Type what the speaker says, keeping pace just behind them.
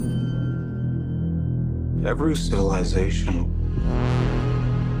Every civilization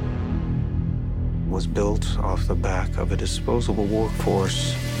was built off the back of a disposable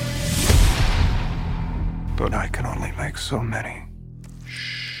workforce. But I can only make so many.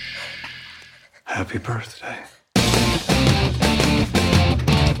 Happy birthday.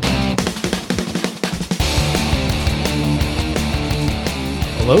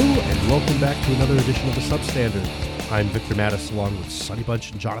 Hello, and welcome back to another edition of the Substandard. I'm Victor Mattis, along with Sonny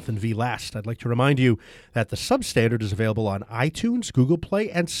Bunch and Jonathan V. Last. I'd like to remind you that the Substandard is available on iTunes, Google Play,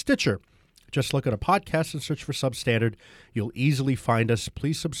 and Stitcher. Just look at a podcast and search for Substandard. You'll easily find us.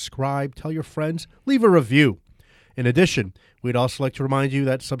 Please subscribe, tell your friends, leave a review. In addition, we'd also like to remind you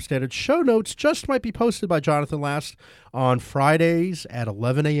that Substandard show notes just might be posted by Jonathan Last on Fridays at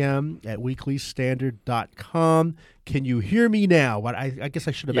 11 a.m. at weeklystandard.com. Can you hear me now? I guess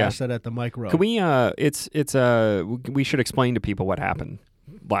I should have asked that at the micro. Can we? We should explain to people what happened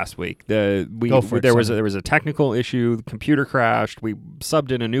last week. There was a technical issue. The computer crashed. We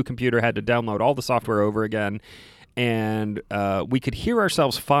subbed in a new computer. Had to download all the software over again. And we could hear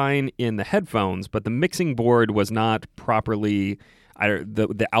ourselves fine in the headphones, but the mixing board was not properly.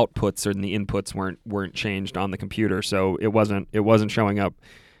 The outputs or the inputs weren't changed on the computer, so it wasn't showing up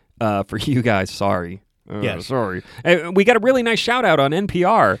for you guys. Sorry. Yes. Sorry. We got a really nice shout out on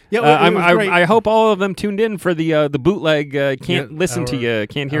NPR. Yeah, I hope all of them tuned in for the bootleg can't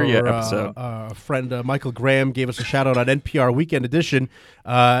hear you episode. Our friend Michael Graham gave us a shout out on NPR Weekend Edition,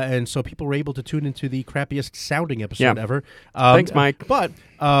 and so people were able to tune into the crappiest sounding episode ever. Thanks, Mike. But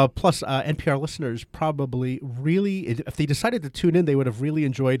plus, NPR listeners probably really, if they decided to tune in, they would have really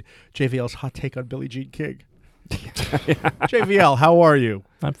enjoyed JVL's hot take on Billie Jean King. JVL, how are you?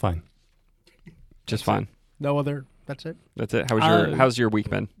 I'm fine. Just fine. No other. That's it. That's it. How's your week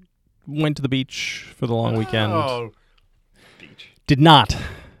been? Went to the beach for the long weekend. Oh, Did not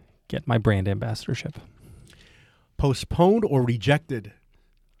get my brand ambassadorship. postponed or rejected?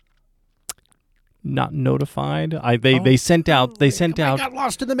 Not notified. They sent out. I got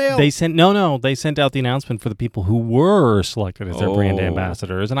lost in the mail. They sent out the announcement for the people who were selected as their brand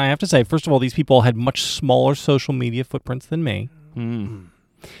ambassadors. And I have to say, first of all, these people had much smaller social media footprints than me.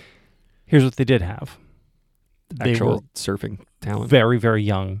 Here's what they did have. They Actual were surfing talent. very, very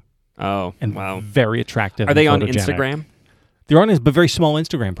young. Oh, and wow. very attractive. Are they on photogenic. Instagram? They're on but very small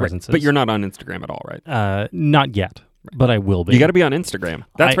Instagram presences. Right. But you're not on Instagram at all, right? Not yet, but I will be. You got to be on Instagram.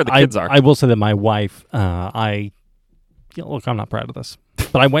 That's where the kids are. I will say that my wife, look, I'm not proud of this,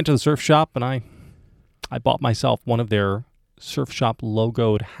 but I went to the surf shop and I bought myself one of their surf shop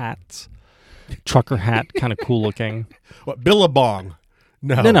logoed hats, trucker hat, kind of cool looking. What, Billabong?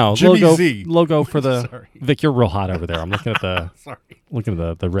 No. Jimmy logo, Z. logo for the Sorry. Vic. You're real hot over there. I'm looking at the looking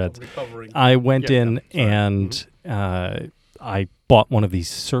at the reds. I went and I bought one of these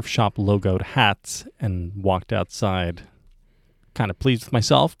surf shop logoed hats and walked outside, kind of pleased with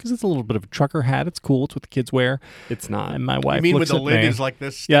myself because it's a little bit of a trucker hat. It's cool. It's what the kids wear. It's not. And my wife You mean looks with the at lid me. is like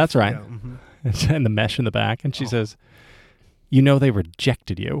this? Yeah, that's right. Yeah, And the mesh in the back, and she says, "You know they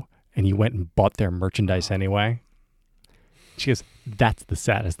rejected you, and you went and bought their merchandise anyway." She goes, "That's the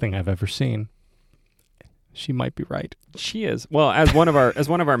saddest thing I've ever seen." She might be right. She is. Well, as one of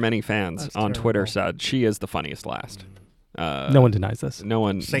our many fans That's on Twitter terrible. said, she is the funniest last. No one denies this. No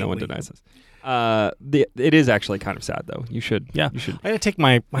one Saintly. denies this. It is actually kind of sad though. You should. Yeah. You should. I gotta take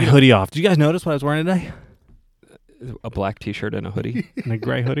my hoodie off. Did you guys notice what I was wearing today? A black T-shirt and a hoodie. And a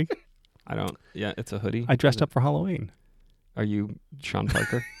gray hoodie. I don't. Yeah, it's a hoodie. I dressed up for Halloween. Are you Sean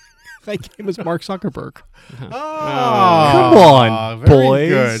Parker? I came as Mark Zuckerberg. Oh, Come on, very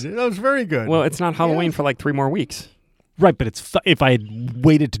boys. Good. That was very good. Well, it's not Halloween for like 3 more weeks. Right, but if I had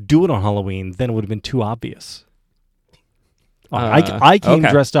waited to do it on Halloween, then it would have been too obvious. I came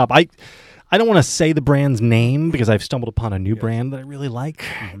okay. dressed up. I don't want to say the brand's name because I've stumbled upon a new brand that I really like.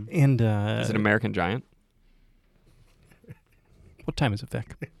 And Is it American Giant? what time is it,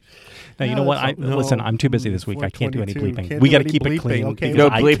 Vic? Now, you No, know what? that's Listen, I'm too busy this week. I can't do any 4:22. bleeping. Can't We do got to any keep it bleeping, clean. okay? because No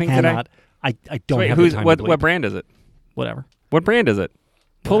I bleeping today? cannot, I don't Wait, have the time to bleep. what brand is it? Whatever. What brand is it?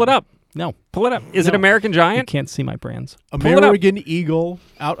 Pull it up. No. Pull it up. Is it No. American You Giant? can't see my brands. Pull it up. American Eagle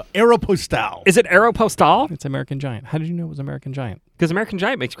out Aeropostale. Is it Aeropostale? It's American Giant. How did you know it was American Giant? Because American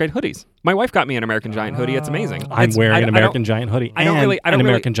Giant makes great hoodies. My wife got me an American Giant hoodie. It's amazing. I'm wearing an American Giant hoodie I don't and really- I an don't really-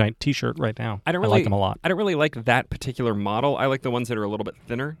 American Giant T-shirt right now. I like them a lot. I don't really like that particular model. I like the ones that are a little bit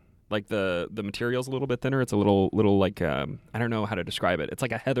thinner. Like the material's a little bit thinner. It's a little like I don't know how to describe it. It's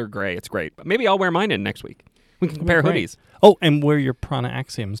like a heather gray. It's great. But maybe I'll wear mine in next week. We can compare Great. hoodies. Oh, and wear your Prana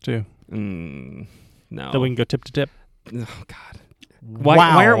Axioms too. No. Then we can go tip to tip. Oh God.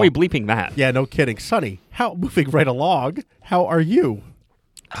 Why aren't we bleeping that? Yeah, no kidding. Sonny, moving right along, how are you?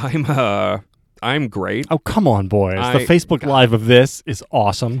 I'm I'm great. Oh, come on, boys. The Facebook Live of this is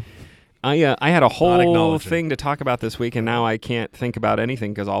awesome. I had a whole thing to talk about this week, and now I can't think about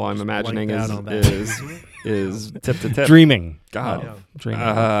anything because all I'm imagining is tip to tip. Dreaming. God. Oh, dreaming.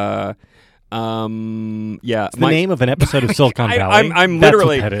 Yeah. It's the name of an episode of Silicon Valley. I'm That's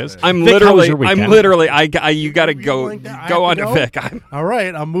literally. what that is. I'm Vic, literally. how was your I'm weekend? literally. You got to go on to Vic. All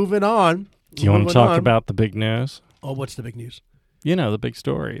right, I'm moving on. Do you want to talk about the big news? Oh, what's the big news? You know, the big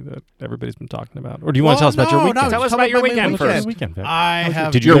story that everybody's been talking about. Or do you want to tell us about your weekend? Tell us about your weekend first.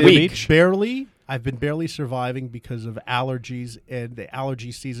 Did your week? I've been barely surviving because of allergies and the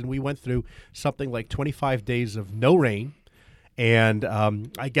allergy season. We went through something like 25 days of no rain. And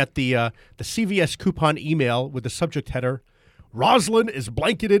I get the CVS coupon email with the subject header, Roslyn is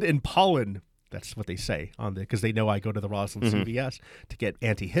blanketed in pollen. That's what they say on because they know I go to the Roslyn CVS to get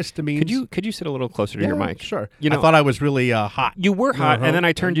antihistamines. Could you sit a little closer to your mic? Sure. I thought I was really hot. You were hot, and then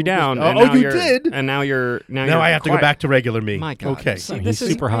I turned you down. You did. And now you're I have to go back to regular me. My God. Okay. He's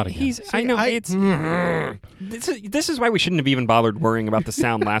super hot again. I know. This is why we shouldn't have even bothered worrying about the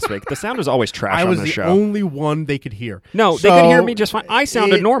sound last week. The sound was always trash on the show. I was the only one they could hear. No, they could hear me just fine. I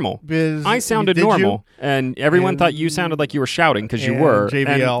sounded normal. I sounded normal, and everyone thought you sounded like you were shouting because you were.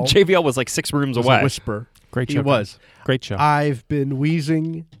 JVL was like 6 rooms away. A whisper. Great show. He was. Great show. I've been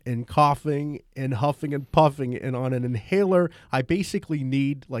wheezing and coughing and huffing and puffing and on an inhaler. I basically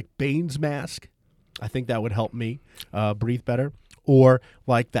need like Bane's mask. I think that would help me breathe better. Or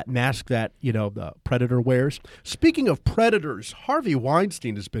like that mask that, the Predator wears. Speaking of Predators, Harvey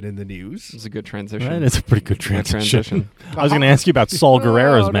Weinstein has been in the news. It's a good transition. That is a pretty good transition. I was going to ask you about Saul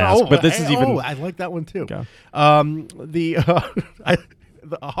Guerrero's mask, but this is even... Oh, I like that one too. Go.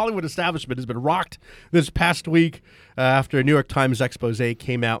 The Hollywood establishment has been rocked this past week after a New York Times expose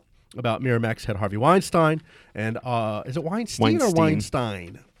came out about Miramax head Harvey Weinstein. And is it Weinstein or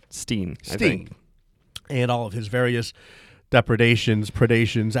Weinstein? Steen, I think. And all of his various depredations,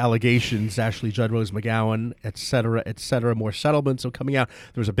 predations, allegations, Ashley Judd, Rose McGowan, et cetera, more settlements are coming out.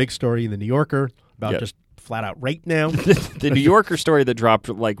 There was a big story in the New Yorker about just flat out rape now. The New Yorker story that dropped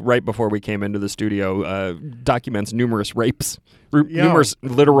like right before we came into the studio documents numerous rapes, numerous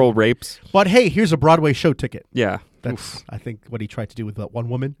literal rapes. But hey, here's a Broadway show ticket. Yeah. That's, I think, what he tried to do with that one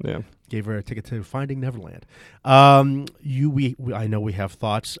woman. Yeah. Gave her a ticket to Finding Neverland. I know we have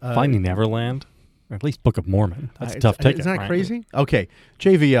thoughts. Finding Neverland? Or at least Book of Mormon. That's a tough ticket. Isn't that crazy? Okay.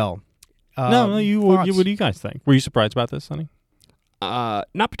 JVL. What do you guys think? Were you surprised about this, Sonny?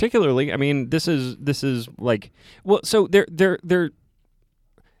 Not particularly. I mean, this is like, well, so there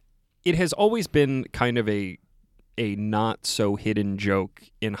it has always been kind of a not so hidden joke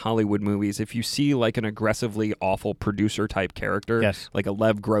in Hollywood movies. If you see like an aggressively awful producer type character, like a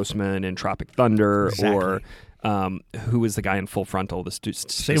Lev Grossman in Tropic Thunder, or who was the guy in Full Frontal, the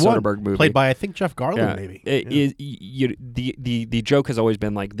Soderbergh movie, played by I think Jeff Garlin, maybe. The joke has always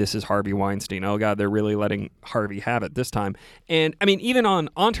been like, this is Harvey Weinstein. Oh God, they're really letting Harvey have it this time. And I mean, even on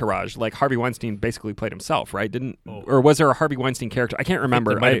Entourage, like Harvey Weinstein basically played himself, right? Or was there a Harvey Weinstein character? I can't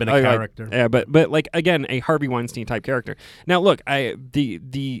remember. There might have been a character. Yeah, but like again, a Harvey Weinstein type character. Now look,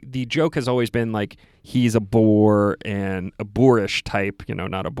 the joke has always been like, he's a bore and a boorish type,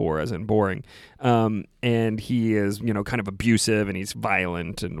 not a bore as in boring. And he is, kind of abusive and he's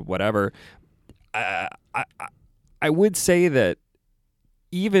violent and whatever. I would say that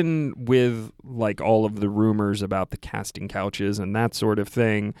even with like all of the rumors about the casting couches and that sort of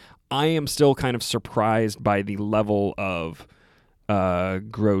thing, I am still kind of surprised by the level of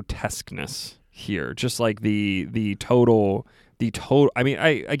grotesqueness here. Just like the total. I mean,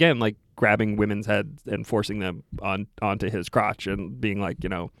 again, like grabbing women's heads and forcing them onto his crotch and being like,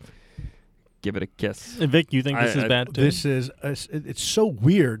 give it a kiss. Vic, you think this is bad too? It's so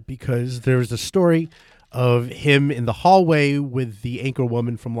weird because there's a story of him in the hallway with the anchor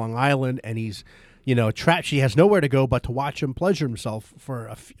woman from Long Island, and he's, trapped. She has nowhere to go but to watch him pleasure himself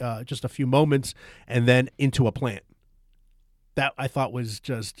for just a few moments, and then into a plant. That I thought was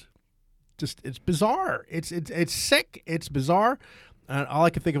just it's bizarre. It's sick. It's bizarre. And all I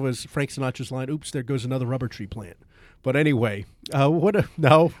could think of was Frank Sinatra's line, "Oops, there goes another rubber tree plant." But anyway,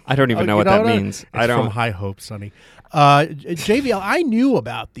 no. I don't even know what that means. It's from High Hope, Sonny. JVL, I knew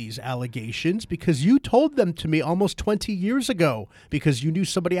about these allegations because you told them to me almost 20 years ago because you knew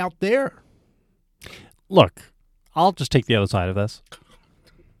somebody out there. Look, I'll just take the other side of this.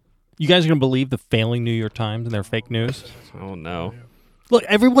 You guys are going to believe the failing New York Times and their fake news? Oh, no. Look,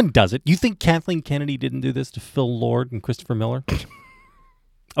 everyone does it. You think Kathleen Kennedy didn't do this to Phil Lord and Christopher Miller?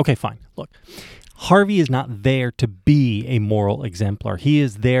 Okay, fine. Look, Harvey is not there to be a moral exemplar. He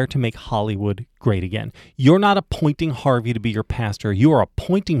is there to make Hollywood great again. You're not appointing Harvey to be your pastor. You are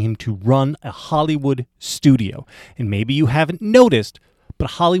appointing him to run a Hollywood studio. And maybe you haven't noticed,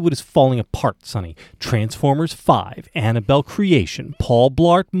 but Hollywood is falling apart, Sonny. Transformers 5, Annabelle Creation, Paul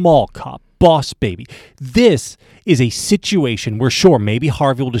Blart Mall Cop, Boss Baby. This is a situation where, sure, maybe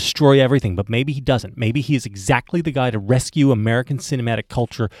Harvey will destroy everything, but maybe he doesn't. Maybe he is exactly the guy to rescue American cinematic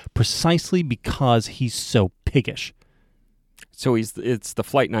culture precisely because he's so piggish. So it's the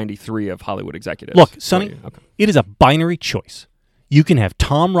Flight 93 of Hollywood executives. Look, Sonny, It is a binary choice. You can have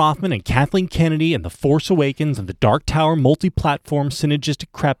Tom Rothman and Kathleen Kennedy and The Force Awakens and the Dark Tower multi-platform synergistic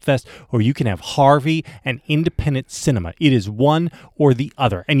crapfest, or you can have Harvey and independent cinema. It is one or the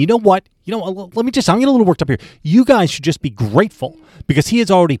other. And you know what? I'm getting a little worked up here. You guys should just be grateful because he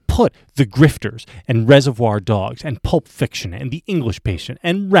has already put The Grifters and Reservoir Dogs and Pulp Fiction and The English Patient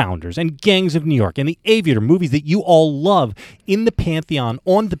and Rounders and Gangs of New York and The Aviator, movies that you all love, in the pantheon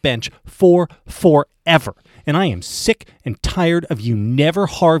on the bench for forever. And I am sick and tired of you never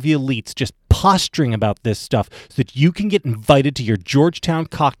Harvey elites just posturing about this stuff so that you can get invited to your Georgetown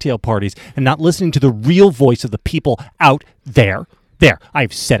cocktail parties and not listening to the real voice of the people out there. There,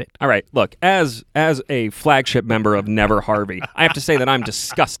 I've said it. All right, look, as a flagship member of Never Harvey, I have to say that I'm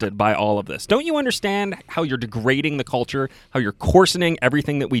disgusted by all of this. Don't you understand how you're degrading the culture, how you're coarsening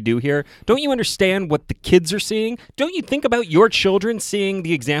everything that we do here? Don't you understand what the kids are seeing? Don't you think about your children seeing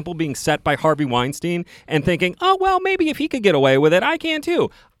the example being set by Harvey Weinstein and thinking, oh, well, maybe if he could get away with it, I can too?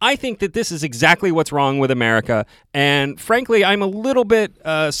 I think that this is exactly what's wrong with America, and frankly, I'm a little bit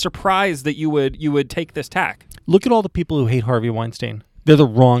surprised that you would take this tack. Look at all the people who hate Harvey Weinstein. They're the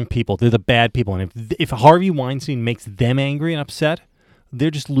wrong people. They're the bad people. And if Harvey Weinstein makes them angry and upset,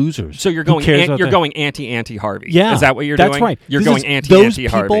 they're just losers. So you're going anti Harvey. Yeah, is that what you're doing? That's right. You're going anti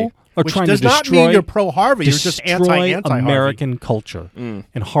Harvey. Are Which trying does to not destroy, mean you're pro Harvey. You're just anti American culture.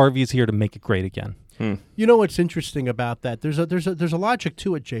 And Harvey is here to make it great again. You know what's interesting about that? There's a logic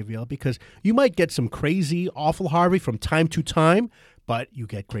to it, JVL, because you might get some crazy, awful Harvey from time to time, but you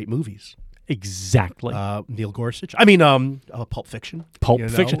get great movies. Exactly. Neil Gorsuch. I mean, Pulp Fiction.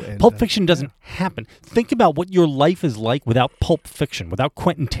 Pulp Fiction doesn't happen. Think about what your life is like without Pulp Fiction, without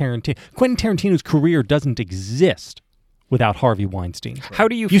Quentin Tarantino. Quentin Tarantino's career doesn't exist without Harvey Weinstein. How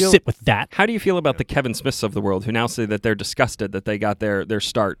do you sit with that? How do you feel about the Kevin Smiths of the world who now say that they're disgusted that they got their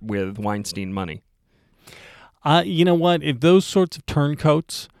start with Weinstein money? You know what? If those sorts of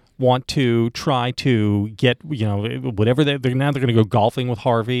turncoats want to try to get, whatever they're going to go golfing with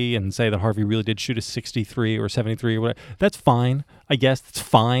Harvey and say that Harvey really did shoot a 63 or 73 or whatever. That's fine. I guess it's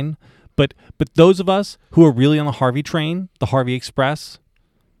fine. But those of us who are really on the Harvey train, the Harvey Express,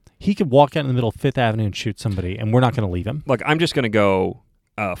 he could walk out in the middle of Fifth Avenue and shoot somebody, and we're not going to leave him. Look, I'm just going to go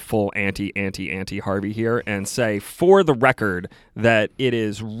full anti Harvey here and say, for the record, that it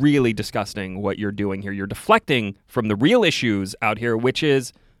is really disgusting what you're doing here. You're deflecting from the real issues out here, which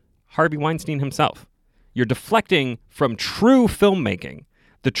is Harvey Weinstein himself. You're deflecting from true filmmaking.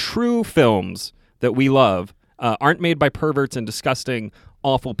 The true films that we love aren't made by perverts and disgusting,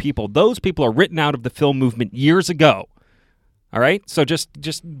 awful people. Those people are written out of the film movement years ago. All right? So just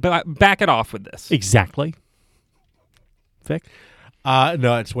back it off with this. Exactly. Vic?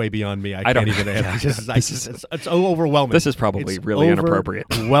 No, it's way beyond me. I can't even answer. It's overwhelming. This is probably really inappropriate.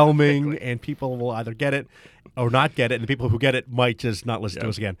 Overwhelming, and people will either get it or not get it, and the people who get it might just not listen to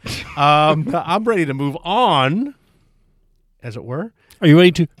us again. I'm ready to move on, as it were. Are you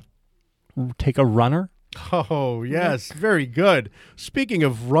ready to take a runner? Oh, yes. Very good. Speaking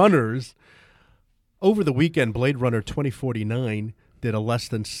of runners, over the weekend, Blade Runner 2049 did a less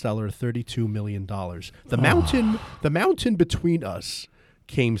than stellar $32 million. The Mountain Between Us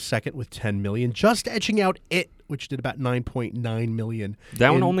came second with $10 million, just edging out It, which did about $9.9 million.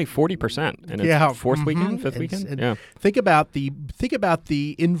 Down only 40%. And it's fourth weekend, fifth weekend. Yeah. Think about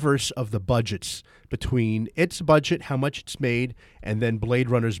the inverse of the budgets between its budget, how much it's made, and then Blade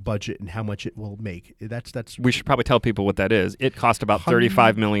Runner's budget and how much it will make. That's. We should probably tell people what that is. It cost about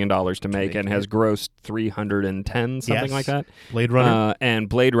 $35 million to make and has grossed 310, something like that. Blade Runner. And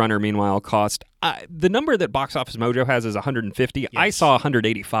Blade Runner, meanwhile, cost the number that Box Office Mojo has is 150. Yes. I saw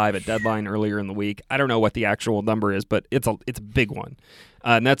 185 at Deadline earlier in the week. I don't know what the actual number is, but it's a big one.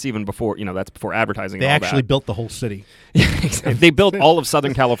 And that's even before, that's before advertising. They and all actually that. built the whole city. They built all of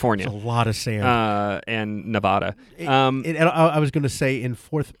Southern California. It's a lot of sand. And Nevada. I was going to say in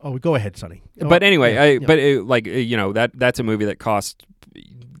fourth. Oh, go ahead, Sonny. But anyway, that's a movie that cost.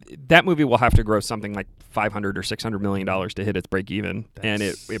 That movie will have to gross something like $500 or $600 million to hit its break even, and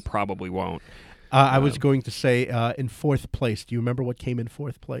it probably won't. I was going to say in fourth place. Do you remember what came in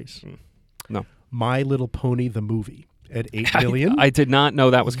fourth place? No. My Little Pony the movie at $8 million. I did not know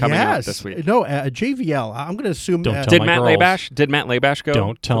that was coming out this week. No, JVL. I'm going to assume. Don't tell Did my Matt girls. Labash? Did Matt Labash go?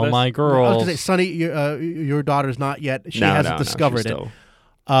 Don't tell my I was girls. going to say, Sonny, your daughter's not yet. She No, hasn't no, discovered she's it. still-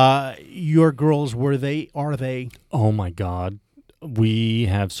 Your girls, are they? Oh my God. We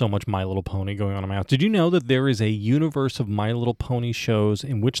have so much My Little Pony going on in my house. Did you know that there is a universe of My Little Pony shows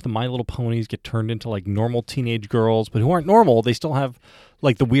in which the My Little Ponies get turned into like normal teenage girls, but who aren't normal? They still have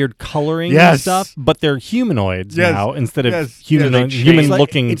like the weird coloring and stuff, but they're humanoids now instead of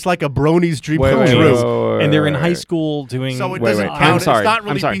human-looking. It's like a bronies dream Wait, come wait, true. wait, and they're in wait, high wait. school doing. So it Wait, doesn't wait. count. I'm sorry. It's not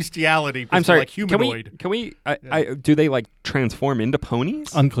really I'm sorry. bestiality. I'm It's sorry. like humanoid. Can we? Do they like transform into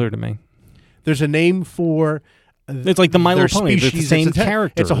ponies? Unclear to me. There's a name for. It's like the My their Little Pony. They're the species. same It's a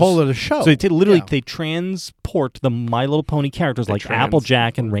characters. It's a whole other show. So they transport the My Little Pony characters like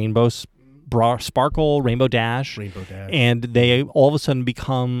Applejack and Rainbow Sparkle, Rainbow Dash, and they all of a sudden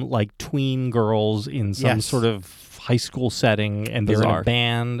become like tween girls in some sort of high school setting, and they're in a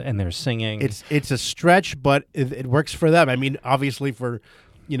band and they're singing. It's a stretch, but it works for them. I mean, obviously for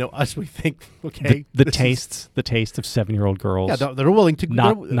us, we think okay, the taste of 7-year-old girls. Yeah, they're willing to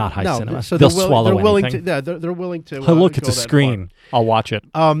not high cinema. So they'll swallow they're willing anything. they're willing to. Look, it's go a that screen. far. I'll watch it.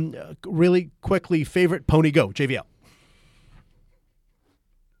 Really quickly, favorite pony go JVL.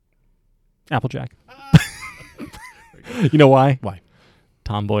 Applejack. You know why? Why?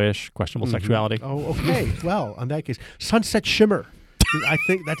 Tomboyish, questionable sexuality. Oh, okay. Well, in that case, Sunset Shimmer. I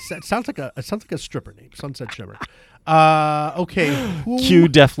think that sounds like a stripper name. Sunset Shimmer. Okay. Cue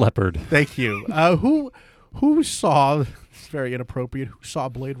Def Leppard. Thank you. Who saw? It's very inappropriate. Who saw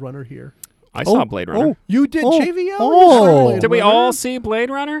Blade Runner here? I saw Blade Runner. Oh, you did, JVL? Oh. Did we all see Blade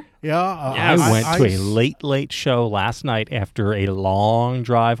Runner? Yeah. I went to a late show last night after a long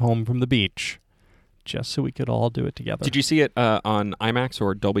drive home from the beach, just so we could all do it together. Did you see it on IMAX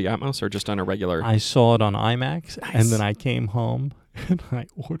or Dolby Atmos or just on a regular? I saw it on IMAX, and then I came home and I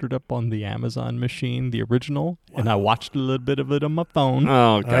ordered up on the Amazon machine the original, and I watched a little bit of it on my phone.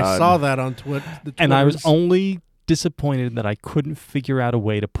 Oh, God. I saw that on Twitter. And I was only disappointed that I couldn't figure out a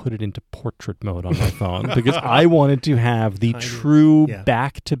way to put it into portrait mode on my phone because I wanted to have the true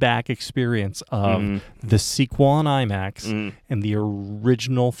back-to-back experience of the sequel on IMAX and the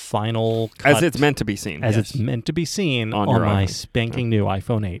original final cut. As it's meant to be seen. As it's meant to be seen on my spanking new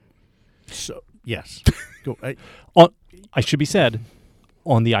iPhone 8. So, yes. Go, I should be said,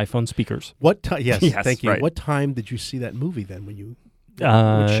 on the iPhone speakers. What time? Yes, thank you. Right. What time did you see that movie then when you...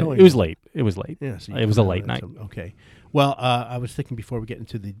 It was late. It was late. Yeah, so it was a late night. Okay. Well, I was thinking before we get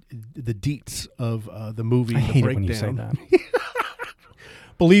into the deets of the movie, I hate breakdown. it when you say that.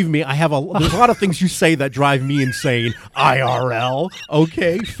 Believe me, there's a lot of things you say that drive me insane. IRL,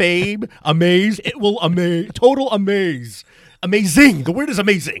 okay, fame, amaze, it will amaze, total amaze, amazing. The word is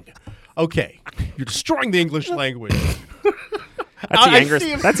amazing. Okay, you're destroying the English language.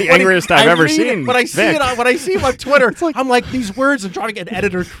 That's the angriest I've ever seen. When I see it on Twitter, I'm like, these words are driving an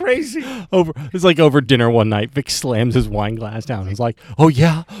editor crazy. It's like over dinner one night, Vic slams his wine glass down. He's like, "Oh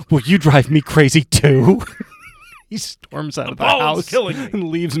yeah, well you drive me crazy too." He storms out of the house and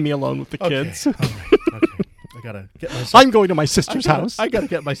leaves me alone with the kids. All right. Okay. I gotta get myself. I'm going to my sister's house. I gotta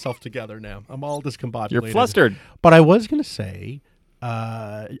get myself together now. I'm all discombobulated. You're flustered. But I was gonna say,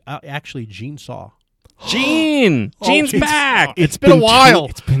 actually, Gene saw. Gene's back. It's been a while.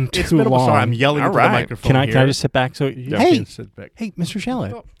 It's been too long. Sorry, I'm yelling into the microphone. Can I just sit back? So hey, Mr.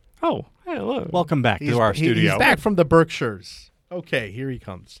 Shallot. Oh, hello. Welcome back to our studio. He's back from the Berkshires. Okay, here he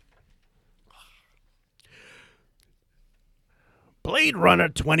comes. Blade Runner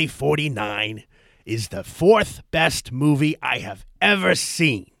 2049 is the fourth best movie I have ever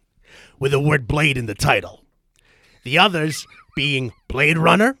seen, with the word Blade in the title. The others being Blade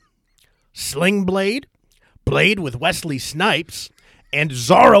Runner, Sling Blade, Blade with Wesley Snipes, and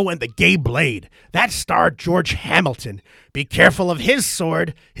Zorro and the Gay Blade. That starred George Hamilton. Be careful of his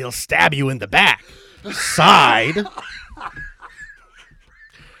sword, he'll stab you in the back. Side.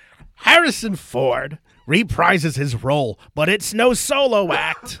 Harrison Ford reprises his role, but it's no solo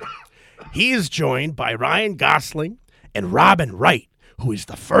act. He is joined by Ryan Gosling and Robin Wright, who is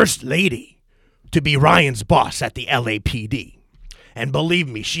the first lady to be Ryan's boss at the LAPD. And believe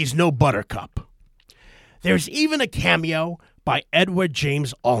me, she's no buttercup. There's even a cameo by Edward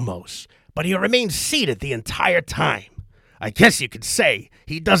James Olmos, but he remains seated the entire time. I guess you could say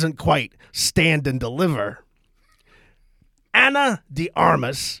he doesn't quite stand and deliver. Ana de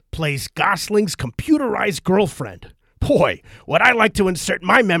Armas plays Gosling's computerized girlfriend. Boy, would I like to insert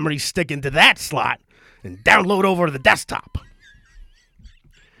my memory stick into that slot and download over to the desktop.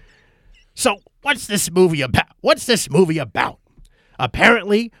 So, what's this movie about?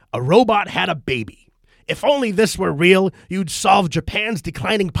 Apparently, a robot had a baby. If only this were real, you'd solve Japan's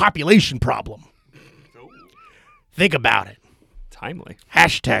declining population problem. Think about it. Timely.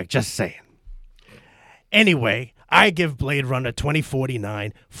 Hashtag just saying. Anyway, I give Blade Runner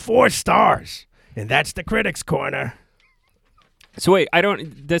 2049 4 stars. And that's the Critics' Corner. So wait,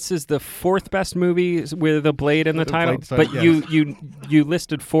 this is the 4th best movie with a blade in the title, but yes. you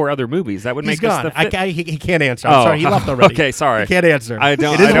listed 4 other movies. That would make gone. This the 5th. He can't answer. I'm sorry, he left already. Okay, sorry. He can't answer. I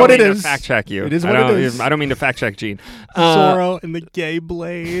don't mean to fact check you. It is what it is. I don't mean to fact check Gene. Zorro and the Gay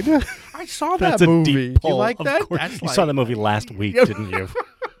Blade. I saw that That's movie. A deep pull, you like that? You saw the movie last week, didn't you?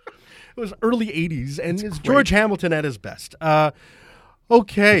 It was early 80s, and it's George Hamilton at his best.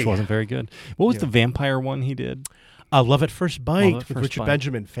 Okay. Which wasn't very good. What was the vampire one he did? Love at First Bite with Richard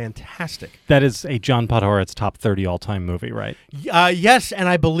Benjamin. Fantastic. That is a John Podhoretz top 30 all-time movie, right? Yes, and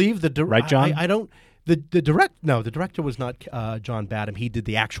I believe the right, John? I don't. The director was not John Badham. He did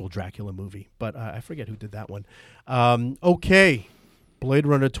the actual Dracula movie, but I forget who did that one. Okay. Blade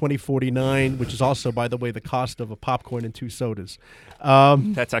Runner 2049, which is also, by the way, the cost of a popcorn and 2 sodas.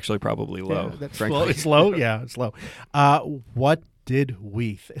 That's actually probably low. Yeah, it's low? Yeah, it's low. What did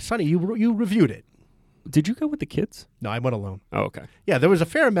we... Sonny, you reviewed it. Did you go with the kids? No, I went alone. Oh, okay. Yeah, there was a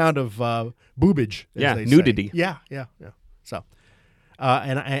fair amount of boobage. Yeah, nudity. Say. Yeah. So,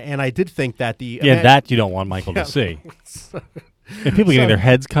 and I did think that that you don't want Michael to see. If people getting their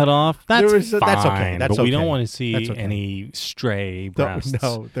heads cut off, that's fine. That's okay. But we don't want to see any stray breasts.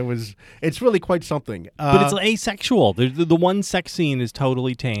 No, it's really quite something. But it's asexual. The one sex scene is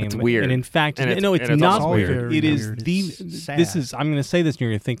totally tame. It's weird. And in fact, it's not weird. It is sad. This is. I'm going to say this, and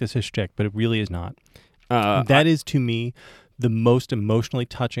you're going to think this is shtick, but it really is not. That is, to me, the most emotionally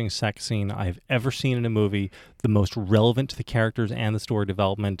touching sex scene I've ever seen in a movie, the most relevant to the characters and the story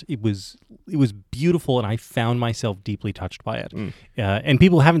development. It was beautiful, and I found myself deeply touched by it. And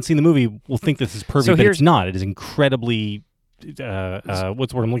people who haven't seen the movie will think this is pervy, but it's not. It is incredibly, what's the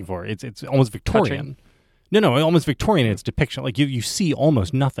word I'm looking for? It's almost Victorian. Touching. No, almost Victorian in its depiction. Like you see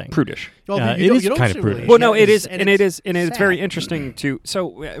almost nothing. Prudish. Well, it is kind of prudish. Well, no, it is, and it's very interesting to.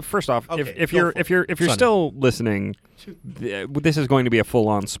 So, first off, if you're still listening, this is going to be a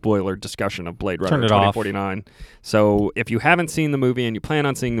full-on spoiler discussion of Blade Runner 2049. So, if you haven't seen the movie and you plan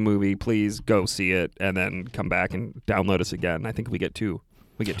on seeing the movie, please go see it and then come back and download us again. I think we get two.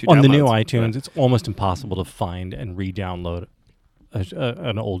 On the new iTunes. It's almost impossible to find and re-download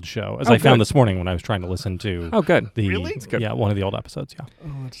an old show, as I found this morning when I was trying to listen to. Oh, good. Really? Good. Yeah, one of the old episodes. Yeah.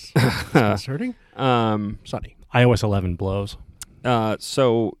 Oh, it's concerning. Sunny. iOS 11 blows. But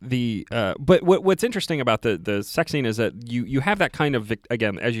what's interesting about the sex scene is that you have that kind of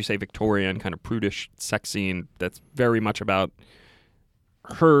again, as you say, Victorian kind of prudish sex scene that's very much about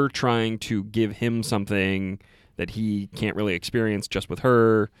her trying to give him something that he can't really experience just with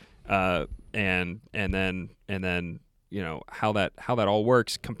her, and then. You know how that all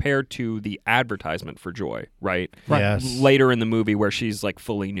works compared to the advertisement for Joy, right? Yes. Later in the movie, where she's like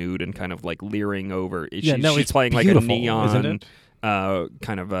fully nude and kind of like leering over. She's playing like a neon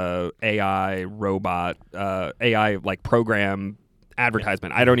kind of a AI robot, AI like program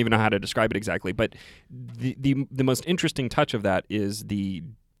advertisement. I don't even know how to describe it exactly, but the most interesting touch of that is the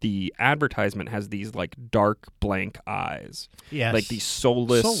advertisement has these like dark blank eyes, like these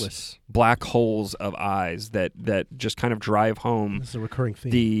soulless black holes of eyes that just kind of drive home. This is a recurring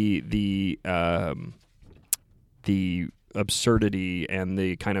theme. The absurdity and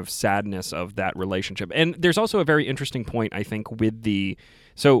the kind of sadness of that relationship. And there's also a very interesting point, I think, with the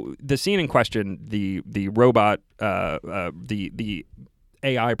scene in question, the robot, the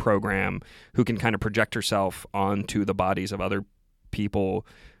AI program who can kind of project herself onto the bodies of other people.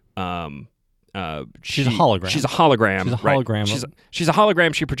 She's a hologram. She's a hologram. She's a hologram. Right. She's a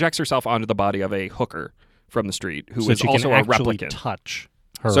hologram. She projects herself onto the body of a hooker from the street who is also a replicant. Touch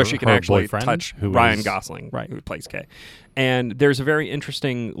so she can actually boyfriend, touch Ryan Gosling, who plays Kay. And there's a very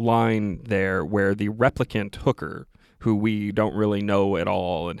interesting line there where the replicant hooker, who we don't really know at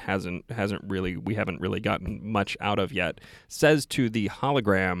all and we haven't really gotten much out of yet, says to the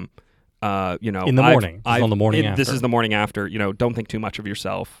hologram, in the morning. On the morning after. This is the morning after. Don't think too much of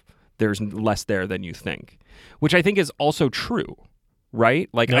yourself. There's less there than you think, which I think is also true, right?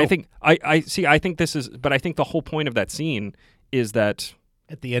 Like no. I think this is, but I think the whole point of that scene is that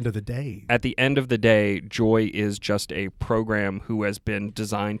at the end of the day, Joy is just a program who has been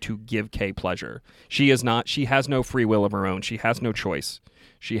designed to give Kay pleasure. She has no free will of her own. She has no choice.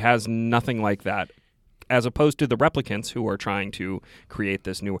 She has nothing like that. As opposed to the replicants who are trying to create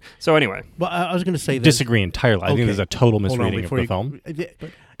this new. So anyway, well, I was going to say disagree entirely. I think there's a total misreading of the film.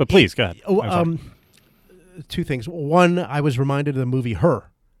 But please, go ahead. two things. One, I was reminded of the movie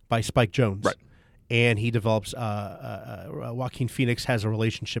Her by Spike Jonze. Right. And he develops, Joaquin Phoenix has a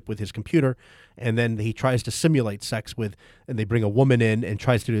relationship with his computer, and then he tries to simulate sex with, and they bring a woman in and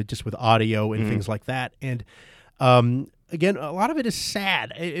tries to do it just with audio and things like that. And again, a lot of it is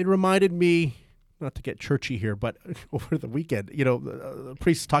sad. It reminded me, not to get churchy here, but over the weekend, the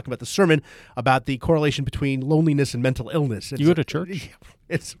priests talk about the sermon about the correlation between loneliness and mental illness. You go to church?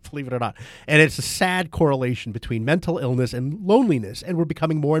 It's, believe it or not. And it's a sad correlation between mental illness and loneliness. And we're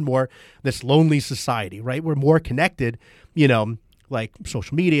becoming more and more this lonely society, right? We're more connected, like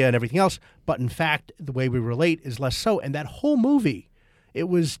social media and everything else. But in fact, the way we relate is less so. And that whole movie, it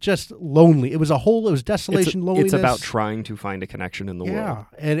was just lonely. It was desolation, loneliness. It's about trying to find a connection in the world. Yeah,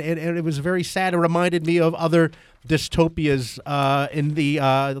 and it was very sad. It reminded me of other dystopias in the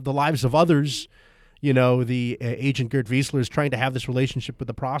lives of others. The Agent Gert Wiesler is trying to have this relationship with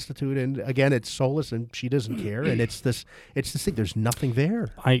the prostitute, and again, it's soulless, and she doesn't care. And it's this thing. There's nothing there.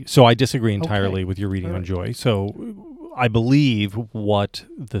 So I disagree entirely with your reading on Joy. So I believe what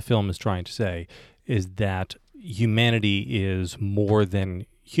the film is trying to say is that humanity is more than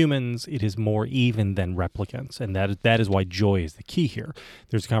humans. It is more even than replicants, and that is why Joy is the key here.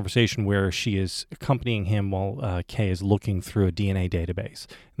 There's a conversation where she is accompanying him while Kay is looking through a DNA database,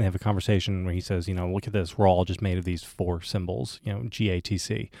 and they have a conversation where he says, look at this, we're all just made of these 4 symbols,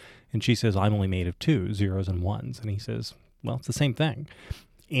 GATC, and she says, I'm only made of 2 zeros and ones, and he says, well, it's the same thing.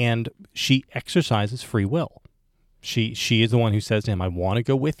 And she exercises free will. She is the one who says to him, I want to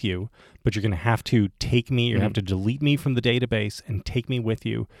go with you, but you're going to have to take me, you're going to have to delete me from the database and take me with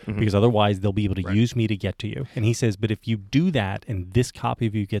you, because otherwise they'll be able to use me to get to you. And he says, but if you do that and this copy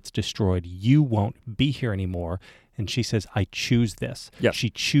of you gets destroyed, you won't be here anymore. And she says, I choose this. Yes. She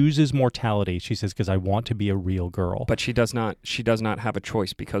chooses mortality, she says, because I want to be a real girl. But she does not have a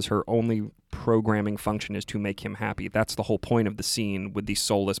choice, because her only programming function is to make him happy. That's the whole point of the scene with the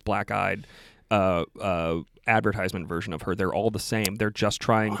soulless, black-eyed advertisement version of her. They're all the same. They're just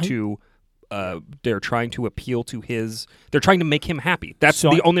trying to appeal to his. They're trying to make him happy. That's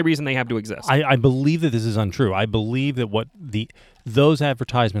the only reason they have to exist. I believe that this is untrue. I believe that those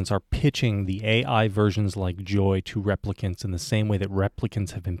advertisements are pitching the AI versions like Joy to replicants in the same way that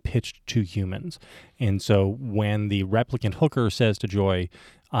replicants have been pitched to humans. And so when the replicant hooker says to Joy,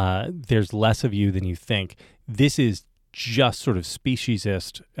 "There's less of you than you think," this is just sort of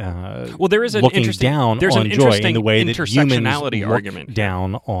speciesist. There is an looking interesting down there's on an Joy in the way that humans intersectionality look argument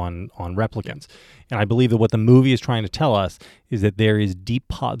down on replicants. And I believe that what the movie is trying to tell us is that there are deep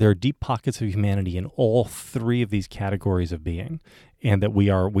pockets of humanity in all 3 of these categories of being, and that we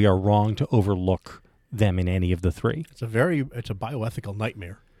are wrong to overlook them in any of the 3. It's a bioethical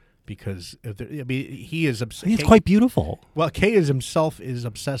nightmare. Because he is obsessed. It's quite beautiful. Well, Kay himself is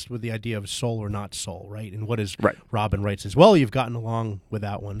obsessed with the idea of soul or not soul, right? And what is Robin writes as well. You've gotten along with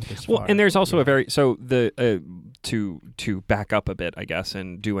that one. Well, and there's also to back up a bit, I guess,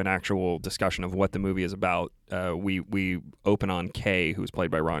 and do an actual discussion of what the movie is about. We open on Kay, who's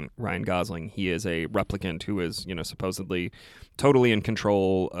played by Ryan Gosling. He is a replicant who is supposedly totally in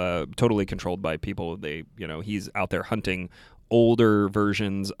control, totally controlled by people. He's out there hunting older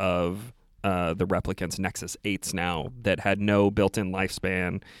versions of the replicants, Nexus 8s now, that had no built-in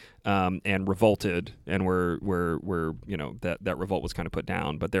lifespan, and revolted, and were that revolt was kind of put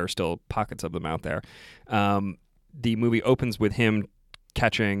down, but there are still pockets of them out there. The movie opens with him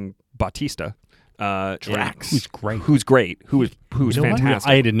catching Bautista, Drax, who's great, who's fantastic.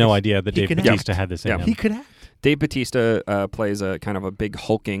 I had no idea that Dave Bautista had this in him. He could act. Dave Bautista plays a kind of a big,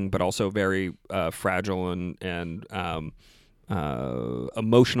 hulking, but also very fragile and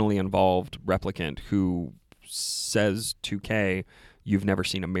emotionally involved replicant who says to Kay, "You've never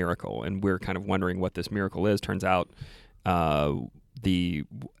seen a miracle," and we're kind of wondering what this miracle is. Turns out, the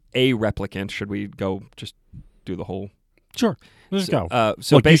replicant. Should we go just do the whole? Sure, let's go.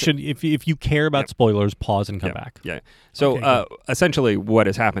 So look, you should, if you care about spoilers, pause and come back. Yeah. So essentially, what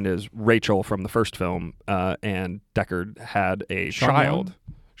has happened is Rachel from the first film and Deckard had a child.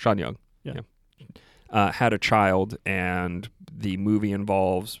 Sean Young. Yeah. Had a child, and the movie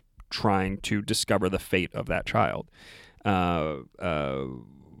involves trying to discover the fate of that child.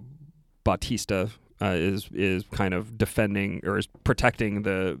 Bautista is kind of defending or is protecting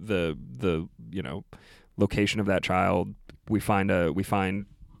the location of that child. We find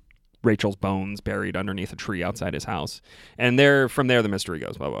Rachel's bones buried underneath a tree outside his house, and from there the mystery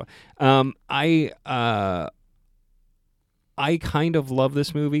goes. Blah blah. I kind of love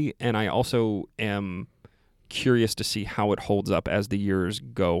this movie, and I also am curious to see how it holds up as the years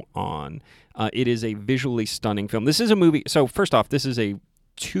go on. It is a visually stunning film. This is a movie. So first off, this is a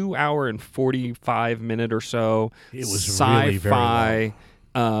 2 hour and 45 minute or so. It was sci-fi really very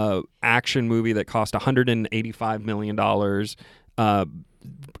long. Action movie that cost $185 million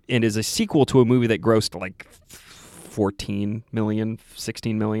and is a sequel to a movie that grossed like 14 million,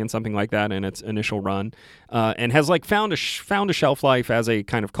 16 million, something like that in its initial run, and has like found a shelf life as a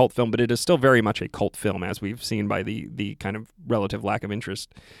kind of cult film, but it is still very much a cult film, as we've seen by the kind of relative lack of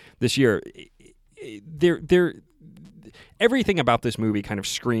interest this year. Everything about this movie kind of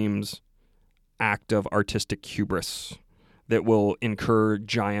screams act of artistic hubris that will incur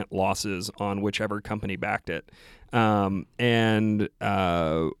giant losses on whichever company backed it. And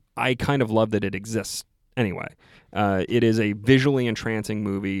I kind of love that it exists anyway. It is a visually entrancing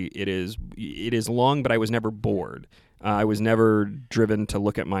movie. It is long, but I was never bored. I was never driven to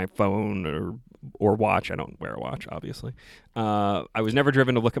look at my phone or watch. I don't wear a watch, obviously. I was never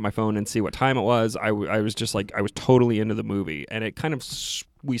driven to look at my phone and see what time it was. I was just like, I was totally into the movie. And it kind of,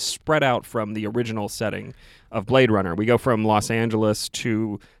 we spread out from the original setting of Blade Runner. We go from Los Angeles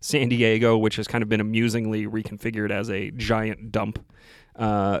to San Diego, which has kind of been amusingly reconfigured as a giant dump.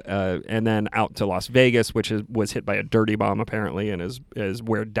 And then out to Las Vegas, which was hit by a dirty bomb apparently, and is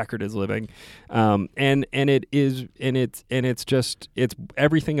where Deckard is living. It's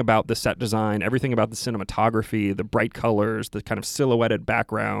everything about the set design, everything about the cinematography, the bright colors, the kind of silhouetted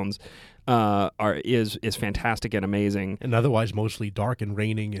backgrounds, is fantastic and amazing. And otherwise mostly dark and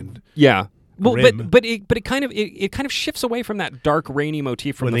raining and yeah. Well, grim. but it kind of shifts away from that dark rainy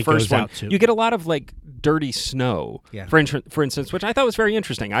motif from When the it first goes one. out to- You get a lot of like dirty snow, Yeah. for instance, which I thought was very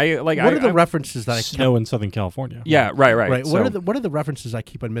interesting. What are the references that I Snow in Southern California. Yeah, right. Right. So, What are the references I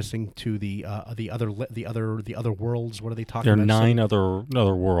keep on missing to the other worlds? What are they talking There are about? 9 other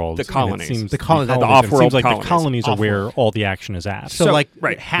worlds. The colonies. And it seems The colonies, the the off-world seems like colonies. the colonies are where Off-world. all the action is at. So, So- like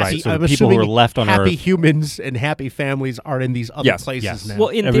right. happy, Right, so I'm the people who assuming are left on happy Earth- humans and happy families are in these other Yes. places Yes. now. well,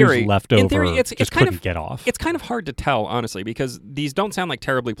 in Everybody's theory, left over, it's just kind couldn't of get off. It's kind of hard to tell, honestly, because these don't sound like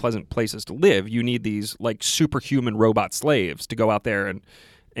terribly pleasant places to live. You need these like superhuman robot slaves to go out there and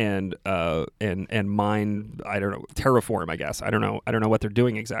mine. I don't know, terraform. I guess I don't know what they're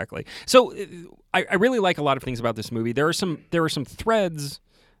doing exactly. So I really like a lot of things about this movie. There are some threads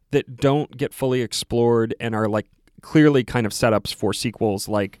that don't get fully explored and are like clearly kind of setups for sequels,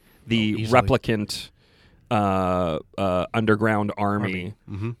 like the easily. replicant underground army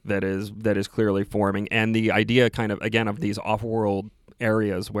that is clearly forming, and the idea kind of again of these off-world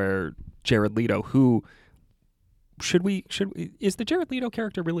areas where Jared Leto, who is the Jared Leto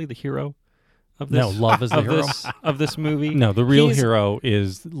character really the hero of this? No, Love is the hero. Of this movie. No, the real He's- hero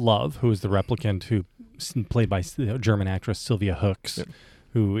is Love, who is the replicant, who played by German actress Sylvia Hooks, Yep.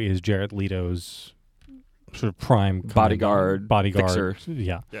 who is Jared Leto's sort of prime Bodyguard, bodyguard. fixer.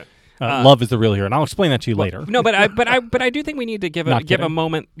 Yeah. Yeah. Love is the real hero, and I'll explain that to you later. No, but I do think we need to give Not a kidding.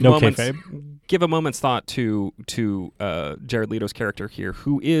 moment's give a moment's thought to Jared Leto's character here,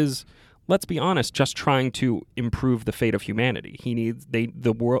 who is, let's be honest, just trying to improve the fate of humanity. He needs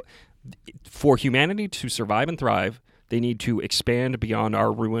the world for humanity to survive and thrive. They need to expand beyond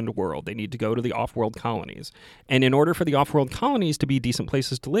our ruined world. They need to go to the off-world colonies, and in order for the off-world colonies to be decent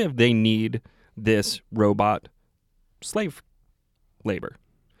places to live, they need this robot slave labor.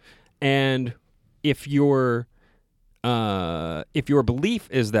 And if your belief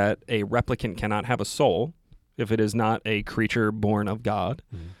is that a replicant cannot have a soul, if it is not a creature born of God,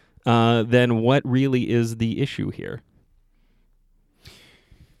 then what really is the issue here?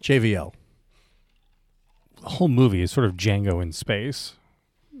 JVL. The whole movie is sort of Django in space.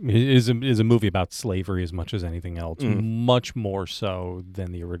 It is a movie about slavery as much as anything else, much more so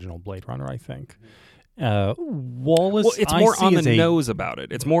than the original Blade Runner, I think. Wallace, Well, it's I more see on as the a- nose about it.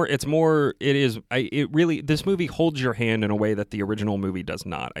 This movie holds your hand in a way that the original movie does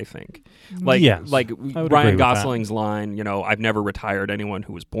not, I think. Like Yes, I would agree Ryan with Gosling's line, I've never retired anyone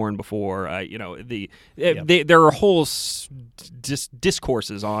who was born before. There are whole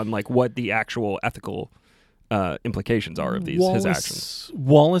discourses on like what the actual ethical implications are of his actions.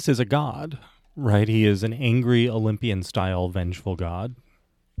 Wallace is a god, right? He is an angry Olympian-style vengeful god.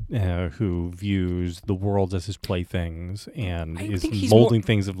 Who views the world as his playthings and I is think he's molding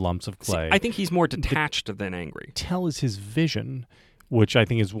things of lumps of clay. I think he's more detached than angry. Tell is his vision, which I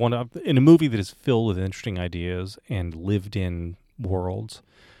think is one of, in a movie that is filled with interesting ideas and lived in worlds.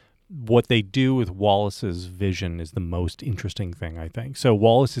 What they do with Wallace's vision is the most interesting thing, I think. So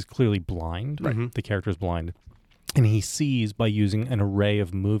Wallace is clearly blind. Right. The character is blind. And he sees by using an array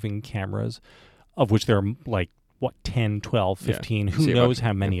of moving cameras, of which there are like, 10, 12, 15, who knows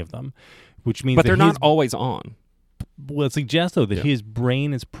how many of them, which means But that they're not always on. Well, it suggests, though, that his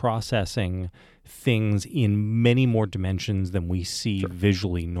brain is processing things in many more dimensions than we see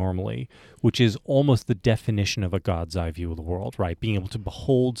visually normally, which is almost the definition of a God's eye view of the world, right? Being able to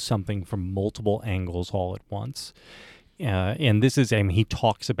behold something from multiple angles all at once. And this is, he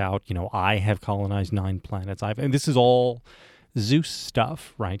talks about, I have colonized 9 planets. And this is all Zeus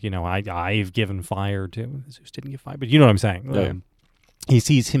stuff, right? I've given fire to, Zeus didn't give fire, but you know what I'm saying. Yeah. He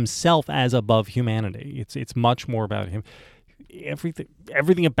sees himself as above humanity. It's much more about him.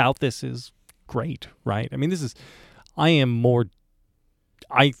 Everything about this is great, right? I mean, I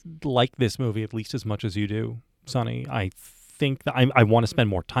like this movie at least as much as you do, Sonny. I think that I want to spend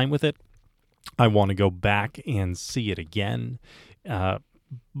more time with it. I want to go back and see it again.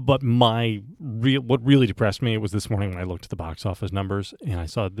 But what really depressed me was this morning when I looked at the box office numbers and I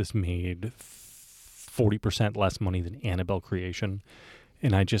saw this made 40% less money than Annabelle Creation.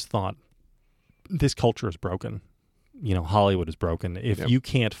 And I just thought, this culture is broken. Hollywood is broken. If you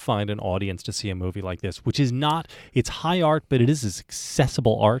can't find an audience to see a movie like this, which is not, it's high art, but it is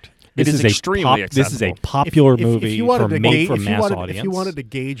accessible art. It is extremely accessible. This is a popular movie made for mass audience. If you wanted to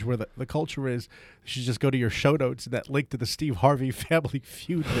gauge where the culture is, you should just go to your show notes and that link to the Steve Harvey Family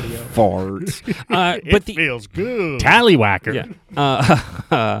Feud video. Farts. But it feels good. Tallywhacker.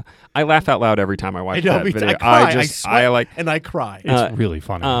 Yeah. I laugh out loud every time I watch that video. I cry. I cry. It's really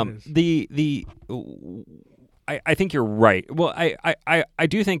funny. I think you're right. Well, I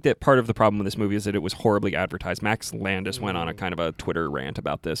do think that part of the problem with this movie is that it was horribly advertised. Max Landis went on a kind of a Twitter rant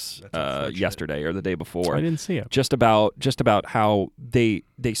about this yesterday or the day before. I didn't see it. Just about how they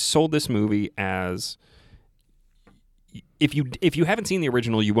sold this movie as, if you haven't seen the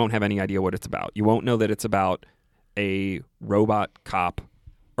original, you won't have any idea what it's about. You won't know that it's about a robot cop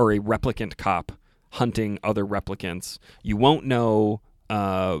or a replicant cop hunting other replicants. You won't know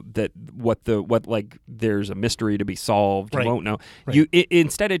that there's a mystery to be solved. Right. You won't know. Right.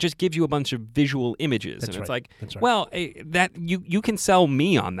 Instead, it just gives you a bunch of visual images, and it's like, well, that you can sell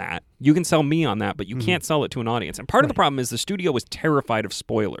me on that. You can sell me on that, but you can't sell it to an audience. And part of the problem is the studio was terrified of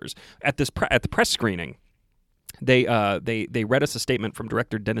spoilers at the press screening. They read us a statement from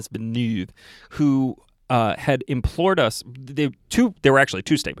director Denis Villeneuve, who had implored us. There were actually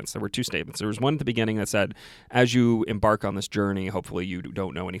 2 statements. There were 2 statements. There was one at the beginning that said, as you embark on this journey, hopefully you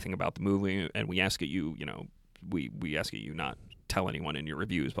don't know anything about the movie, and we ask that you, we ask that you not tell anyone in your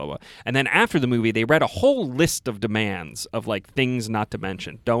reviews, blah, blah. And then after the movie, they read a whole list of demands of things not to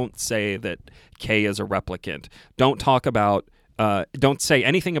mention. Don't say that Kay is a replicant. Don't talk about don't say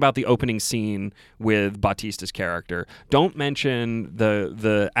anything about the opening scene with Bautista's character. Don't mention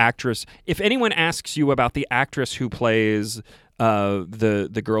the actress. If anyone asks you about the actress who plays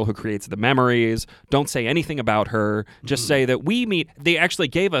the girl who creates the memories, don't say anything about her. Just say that we meet. They actually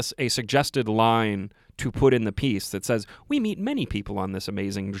gave us a suggested line to put in the piece that says, we meet many people on this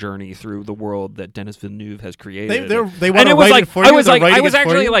amazing journey through the world that Denis Villeneuve has created. They want to write it for you.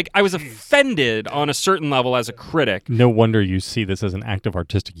 I was offended on a certain level as a critic. No wonder you see this as an act of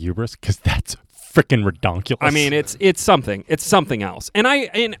artistic hubris, because that's freaking redonkulous. I mean, it's something. It's something else. And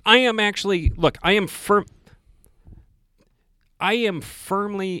I am actually, look, I am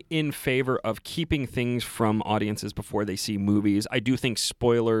firmly in favor of keeping things from audiences before they see movies. I do think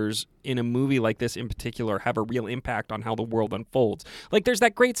spoilers in a movie like this in particular have a real impact on how the world unfolds. Like, there's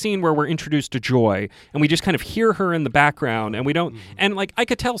that great scene where we're introduced to Joy and we just kind of hear her in the background and we don't, and I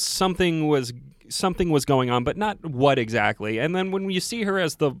could tell something was going on, but not what exactly. And then when you see her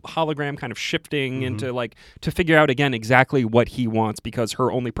as the hologram kind of shifting into to figure out again exactly what he wants, because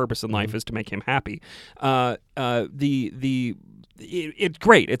her only purpose in life is to make him happy. It's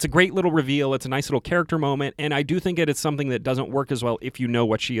great. It's a great little reveal. It's a nice little character moment, and I do think it is something that doesn't work as well if you know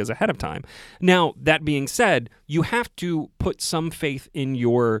what she is ahead of time. Now, that being said, you have to put some faith in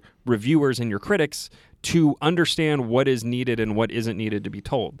your reviewers and your critics to understand what is needed and what isn't needed to be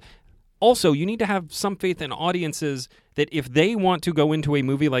told. Also, you need to have some faith in audiences that if they want to go into a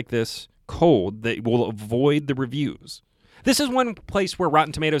movie like this cold, they will avoid the reviews. This is one place where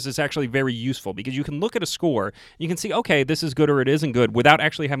Rotten Tomatoes is actually very useful, because you can look at a score and you can see, okay, this is good or it isn't good, without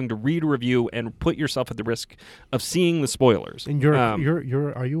actually having to read a review and put yourself at the risk of seeing the spoilers. And are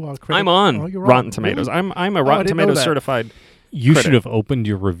you a critic? I'm on Rotten Tomatoes. Really? I'm a Rotten Tomatoes certified You critic. should have opened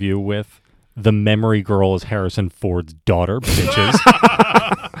your review with, "The memory girl is Harrison Ford's daughter, bitches."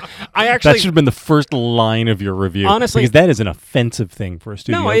 That should have been the first line of your review. Honestly, because that is an offensive thing for a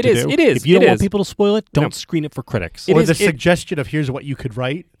studio to do. It is. If you don't want people to spoil it, don't screen it for critics. Or the suggestion of here's what you could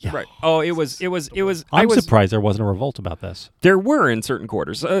write. Yeah. Right. Oh, it was. I'm surprised there wasn't a revolt about this. There were in certain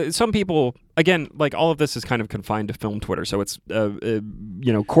quarters. Some people again, like all of this is kind of confined to film Twitter, so it's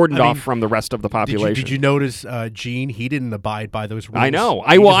cordoned off from the rest of the population. Did you notice Gene? He didn't abide by those rules. I know.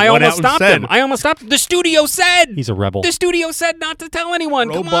 I almost stopped him. I almost stopped. The studio said he's a rebel. The studio said not to tell anyone.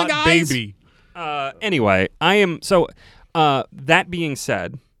 Robot Come on, guys. Baby. Anyway, I am so. That being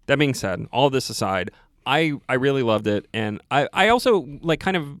said, all this aside, I really loved it, and I also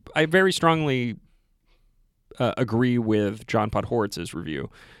I very strongly agree with John Podhoretz's review,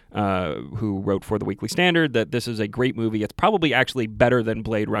 who wrote for the Weekly Standard, that this is a great movie. It's probably actually better than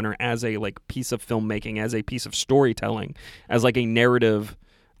Blade Runner as a piece of filmmaking, as a piece of storytelling, as a narrative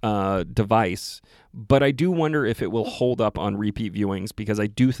device. But I do wonder if it will hold up on repeat viewings, because I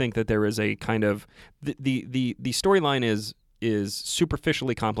do think that there is a kind of the storyline is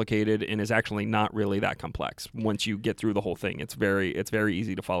superficially complicated and is actually not really that complex. Once you get through the whole thing, it's very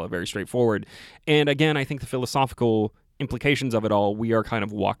easy to follow, very straightforward. And again, I think the philosophical implications of it all, we are kind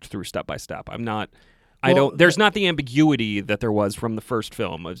of walked through step by step. There's not the ambiguity that there was from the first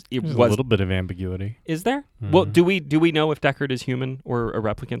film. There's a little bit of ambiguity. Is there? Mm-hmm. Well, do we know if Deckard is human or a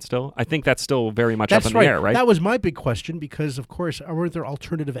replicant still? I think that's still very much up in the air, right? That was my big question, because of course, were there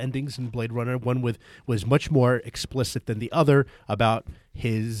alternative endings in Blade Runner? One was much more explicit than the other about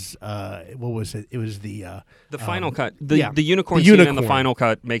his what was it? It was the final cut. The unicorn scene in the final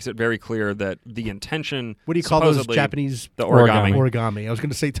cut makes it very clear that the intention. What do you call those Japanese? The origami. Origami. I was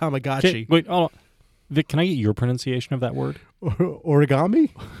going to say Tamagotchi. Wait, Vic, can I get your pronunciation of that word? Origami?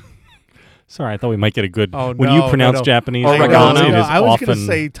 Sorry, I thought we might get a good... when you pronounce Japanese, oregano. I was going to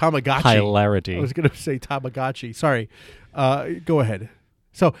say Tamagotchi. Hilarity. I was going to say Tamagotchi. Sorry. Go ahead.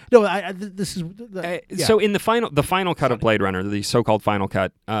 So, no, this is... So in the final cut of Blade Runner, the so-called final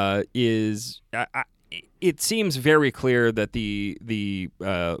cut, is... it seems very clear that the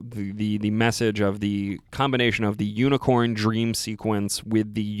message of the combination of the unicorn dream sequence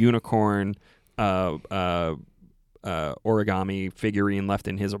with the unicorn... origami figurine left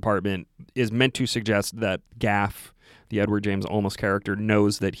in his apartment is meant to suggest that Gaff, the Edward James Olmos character,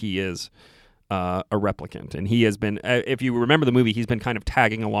 knows that he is a replicant, and he has been, if you remember the movie, he's been kind of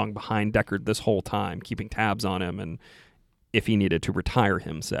tagging along behind Deckard this whole time, keeping tabs on him, and if he needed to retire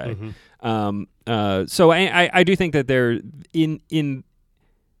him, say. Mm-hmm. So I do think that there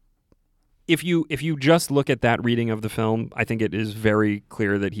If you just look at that reading of the film, I think it is very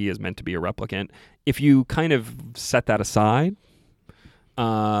clear that he is meant to be a replicant. If you kind of set that aside,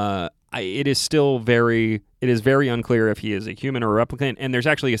 it is very unclear if he is a human or a replicant. And there's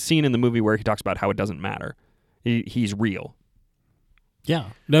actually a scene in the movie where he talks about how it doesn't matter. He's real. Yeah.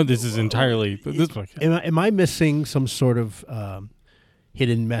 No, this is entirely... Am I missing some sort of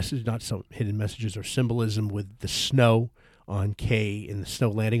hidden message, not some hidden messages or symbolism with the snow on Kay, in the snow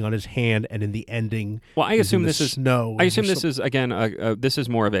landing on his hand, and in the ending? Well, I assume this is snow. I assume this is again. This is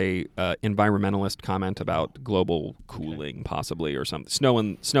more of a environmentalist comment about global cooling, possibly, or something. Snow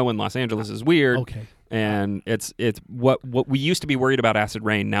in Los Angeles is weird. Okay, and it's what we used to be worried about acid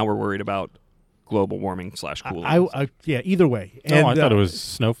rain. Now we're worried about global warming / cooling. Either way. No, I thought it was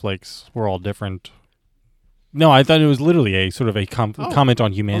snowflakes were all different. No, I thought it was literally a sort of a comment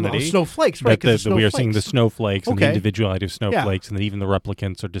on humanity. Snowflakes, right? That we are seeing the snowflakes and the individuality of snowflakes, and that even the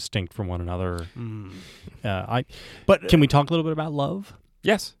replicants are distinct from one another. But can we talk a little bit about Love?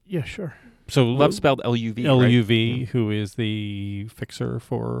 Yes. Yeah, sure. So Love spelled L-U-V, L-U-V, right? Who is the fixer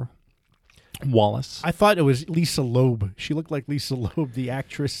for Wallace. I thought it was Lisa Loeb. She looked like Lisa Loeb, the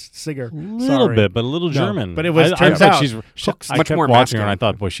actress, singer. A little bit, but a little German. But it was turns out she's much more watching her, and I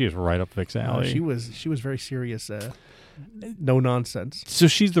thought, boy, she is right up Vic's alley. She was very serious, no nonsense. So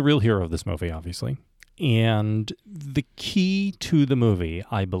she's the real hero of this movie, obviously. And the key to the movie,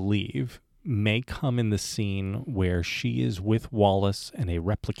 I believe, may come in the scene where she is with Wallace and a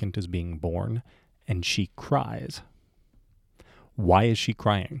replicant is being born, and she cries. Why is she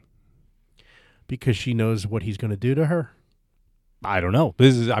crying? Because she knows what he's going to do to her? I don't know.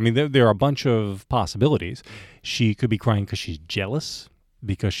 There are a bunch of possibilities. She could be crying because she's jealous,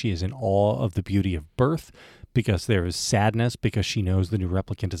 because she is in awe of the beauty of birth, because there is sadness, because she knows the new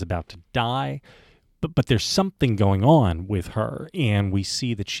replicant is about to die. But there's something going on with her, and we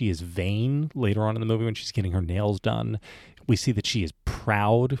see that she is vain later on in the movie when she's getting her nails done. We see that she is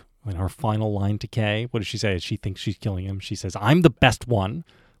proud in her final line to Kay. What does she say? She thinks she's killing him. She says, "I'm the best one."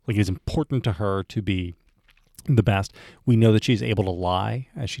 Like, it is important to her to be the best. We know that she's able to lie,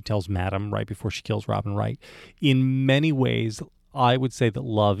 as she tells Madam right before she kills Robin Wright. In many ways, I would say that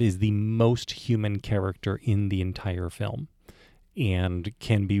Love is the most human character in the entire film, and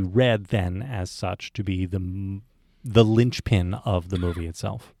can be read then as such to be the linchpin of the movie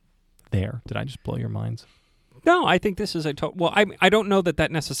itself. Did I just blow your minds? No, I think this is well, I don't know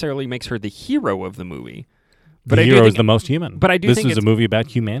that necessarily makes her the hero of the movie. But the hero is the most human. But I do think this is a movie about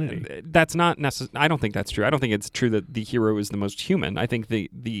humanity. That's not I don't think that's true. I don't think it's true that the hero is the most human. I think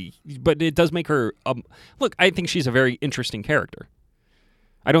but it does make her. Look, I think she's a very interesting character.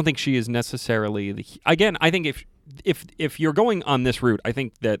 I don't think she is necessarily again. I think if you're going on this route, I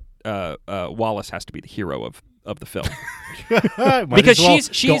think that Wallace has to be the hero of the film. Because she's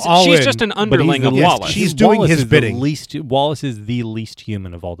just an underling of Wallace. She's doing Wallace his bidding. Wallace is the least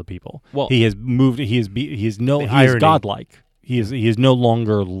human of all the people. Well, he is godlike. He is no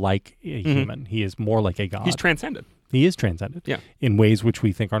longer like a human. He is more like a god. He's transcended. He is transcended. Yeah. In ways which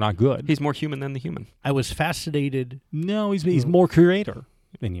we think are not good. He's more human than the human. I was fascinated. No, he's more creator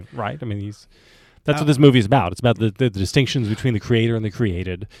than you, right? I mean, that's what this movie is about. It's about the distinctions between the creator and the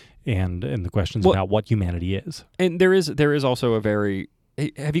created, and the questions about what humanity is. And there is also a very.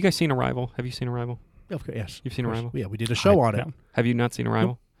 Have you guys seen Arrival? Have you seen Arrival? Okay, yes. You've seen Arrival? Yeah, we did a show on it. Have you not seen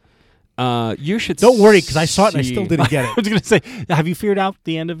Arrival? You should. Don't worry, because I saw it and I still didn't get it. I was going to say, have you figured out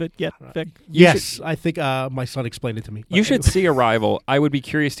the end of it yet, Vic? Yes, I think my son explained it to me. You should see Arrival. I would be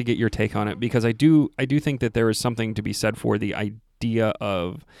curious to get your take on it, because I do think that there is something to be said for the idea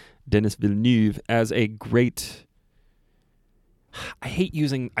of Denis Villeneuve as a great. I hate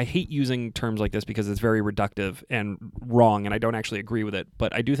using terms like this because it's very reductive and wrong, and I don't actually agree with it.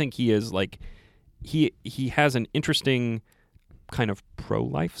 But I do think he is he has an interesting kind of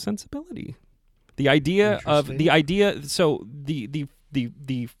pro-life sensibility. The idea. So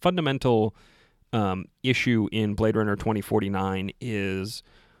the fundamental issue in Blade Runner 2049 is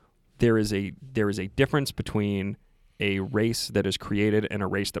there is a difference between a race that is created and a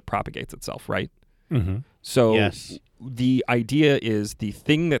race that propagates itself, right? Mm-hmm. So yes. The idea is the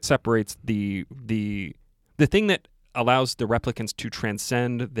thing that separates the thing that allows the replicants to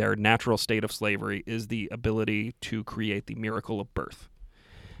transcend their natural state of slavery is the ability to create the miracle of birth.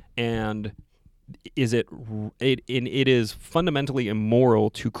 And it is fundamentally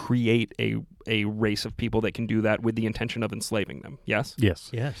immoral to create a race of people that can do that with the intention of enslaving them. Yes?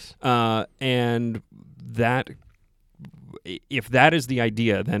 Yes. And that, if that is the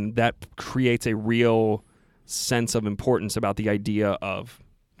idea, then that creates a real sense of importance about the idea of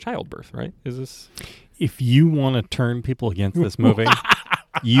childbirth, right? Is this... If you want to turn people against this movie,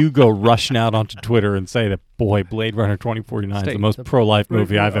 you go rushing out onto Twitter and say that, boy, Blade Runner 2049 is the most pro-life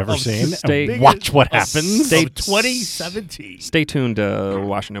movie I've ever seen. And watch what happens. 2017. Stay tuned to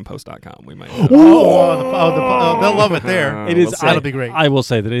WashingtonPost.com. We might. They'll love it there. That'll be great. I will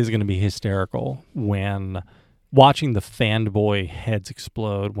say that it is going to be hysterical when watching the fanboy heads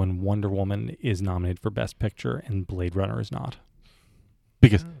explode when Wonder Woman is nominated for Best Picture and Blade Runner is not.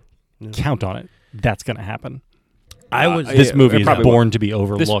 Because count on it. That's going to happen. This movie is born to be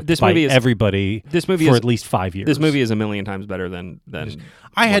overlooked by everybody for at least 5 years. This movie is a million times better than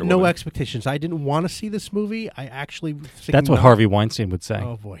I had no expectations. I didn't want to see this movie. I actually... That's what Harvey Weinstein would say.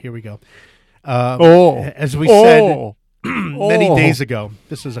 Oh, boy. Here we go. As we said many days ago,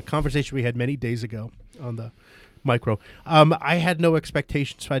 this is a conversation we had many days ago on the micro. I had no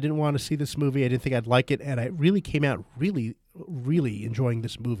expectations, so I didn't want to see this movie. I didn't think I'd like it, and I really came out really, really enjoying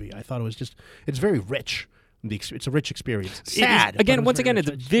this movie. I thought it's very rich. It's a rich experience. Sad. Once again, it's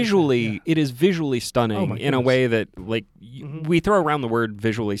visually. It is visually stunning in a way that, like, we throw around the word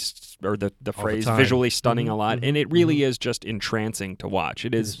visually or the phrase visually stunning a lot, and it really is just entrancing to watch.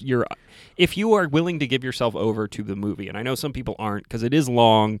 It is if you are willing to give yourself over to the movie, and I know some people aren't because it is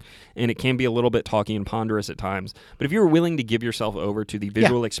long and it can be a little bit talky and ponderous at times. But if you're willing to give yourself over to the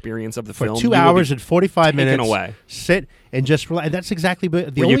visual experience of the film, 2 hours and 45 minutes, away. Sit and just relax. That's exactly.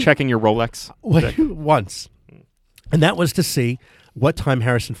 Were you checking your Rolex? Once. And that was to see what time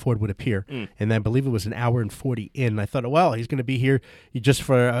Harrison Ford would appear. And I believe it was an hour and 40 in. And I thought, well, he's going to be here just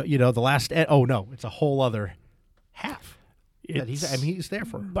for, the last... oh, no, it's a whole other half. He's there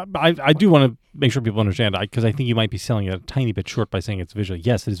for... I do want to make sure people understand, because I think you might be selling it a tiny bit short by saying it's visually...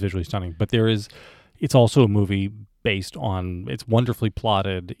 Yes, it is visually stunning, but it's also a movie based on... It's wonderfully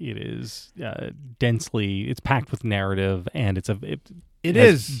plotted. It is densely... It's packed with narrative, and it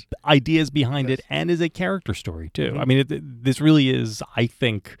has ideas behind it and is a character story, too. I mean, this really is, I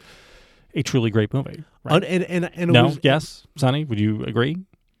think, a truly great movie. Right? Yes? Sonny, would you agree?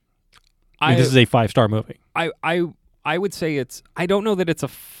 This is a 5-star movie. I would say it's... I don't know that it's a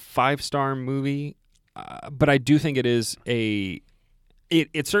 5-star movie, but I do think it is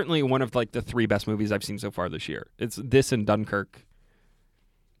it's certainly one of, like, the 3 best movies I've seen so far this year. It's this and Dunkirk,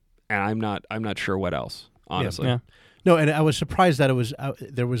 and I'm not sure what else, honestly. Yeah. No, and I was surprised that it was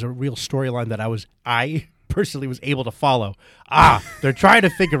there was a real storyline that I personally was able to follow. They're trying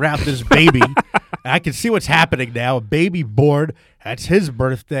to figure out this baby I can see what's happening now. A baby born. That's his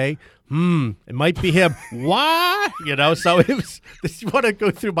birthday. It might be him. Why? So it was. You want to go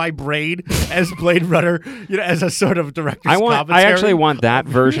through my brain as Blade Runner, as a sort of director's commentary? I actually want that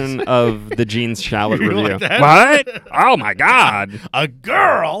version of the Gene's Shallot review. What? Oh my God! A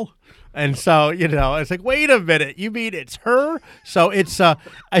girl. And so, it's like, wait a minute. You mean it's her? So it's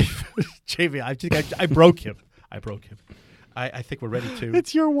JV. I broke him. I think we're ready to.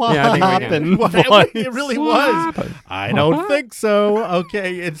 It's your whopping voice. It really was. I don't think so.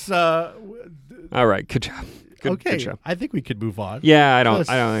 Okay, it's all right. Good job. Good job. I think we could move on. Yeah, I don't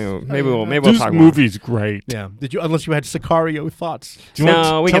think. Maybe we'll talk this about movie's great. Yeah. Did you? Unless you had Sicario thoughts. Do you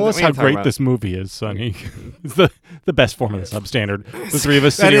want to tell us how great this movie is, Sonny? It's the best form of the substandard. The three of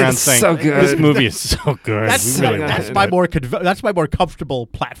us sitting around saying, so good. "This movie is so good." That's my more comfortable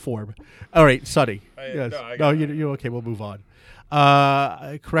platform. All right, Sonny. Yes. No, you're okay. We'll move on.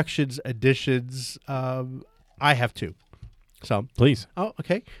 Corrections, additions. I have two. So please. Oh,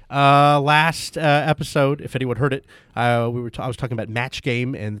 okay. Last episode, if anyone heard it, I was talking about Match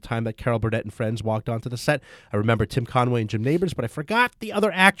Game and the time that Carol Burnett and friends walked onto the set. I remember Tim Conway and Jim Nabors, but I forgot the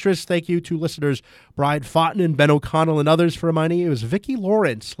other actress. Thank you to listeners Bride Foughton and Ben O'Connell and others for reminding me. It was Vicki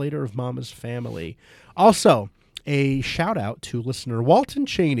Lawrence, later of Mama's Family. Also, a shout out to listener Walton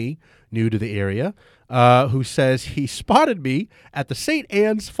Cheney, new to the area, who says he spotted me at the St.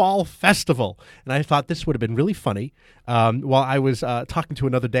 Anne's Fall Festival. And I thought this would have been really funny while I was talking to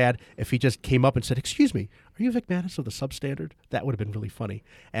another dad, if he just came up and said, "Excuse me, are you Vic Mattis of the Substandard?" That would have been really funny.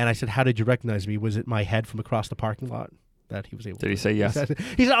 And I said, "How did you recognize me? Was it my head from across the parking lot?" That he was able. Did he say yes?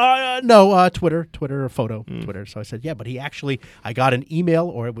 He said, "No, Twitter photo, Twitter." So I said, "Yeah," but I got an email,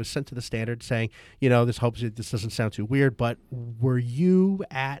 or it was sent to the Standard saying, this doesn't sound too weird, but were you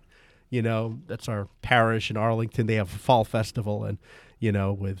at, that's our parish in Arlington. They have a fall festival, and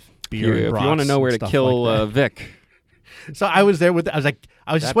with beer and if brats you want to know where to kill like Vic. So I was there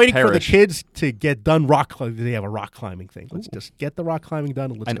I was just waiting for the kids to get done rock climbing. They have a rock climbing thing. Let's just get the rock climbing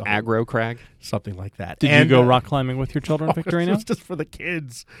done and let's go. An aggro crag? Something like that. Did you go rock climbing with your children, Victorino? It was just for the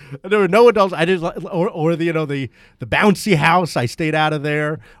kids. There were no adults. I did, or the the bouncy house. I stayed out of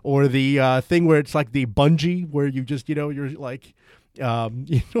there, or the thing where it's like the bungee, where you just you're like.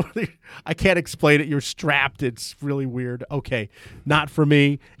 I can't explain it. You're strapped. It's really weird. Okay, not for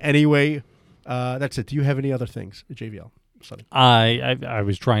me. Anyway, that's it. Do you have any other things, JVL? Sonny? I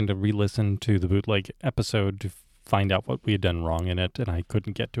was trying to re-listen to the bootleg episode to find out what we had done wrong in it, and I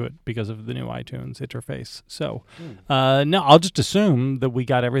couldn't get to it because of the new iTunes interface. So, no, I'll just assume that we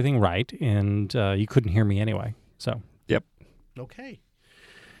got everything right, and you couldn't hear me anyway. So, yep. Okay.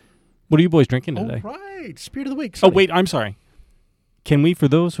 What are you boys drinking today? All right, Spirit of the Week. Sonny. Oh, wait, I'm sorry. Can we, for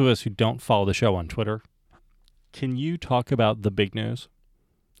those of us who don't follow the show on Twitter, can you talk about the big news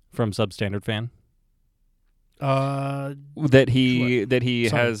from Substandard Fan? That he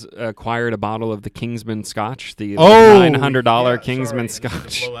has acquired a bottle of the Kingsman Scotch, the $900 Kingsman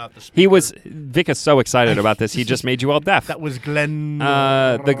Scotch. Vic is so excited about this. He just made you all deaf. That was Glenn.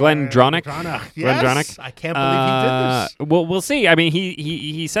 The Glendronach. Yes, I can't believe he did this. Well, we'll see. I mean,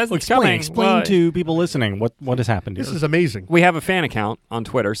 he says it's coming. Explain to people listening what has happened here. This is amazing. We have a fan account on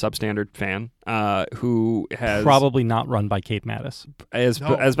Twitter, Substandard Fan, who has probably not run by Kate Mattis, as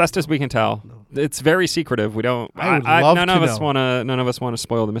best as we can tell. No. It's very secretive. We don't. None of us want to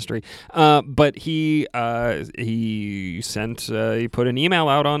spoil the mystery. But he put an email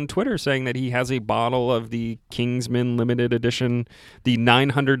out on Twitter saying that he has a bottle of the Kingsman limited edition, the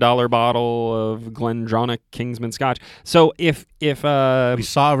 $900 bottle of Glendronach Kingsman Scotch. So if we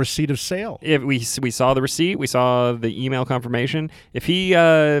saw a receipt of sale, if we saw the receipt, we saw the email confirmation. If he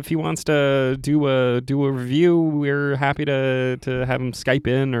wants to do a review, we're happy to have him Skype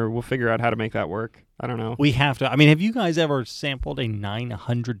in, or we'll figure out how to make that work. I don't know. We have to. I mean, have you guys ever sampled a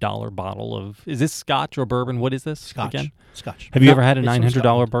 $900 bottle of? Is this Scotch or bourbon? What is this? Scotch. Again? Scotch. Have you ever had a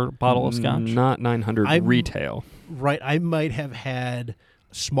 $900 bottle of Scotch? Not $900 retail. Right. I might have had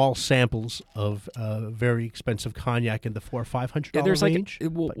small samples of very expensive cognac in the $400 or $500 range.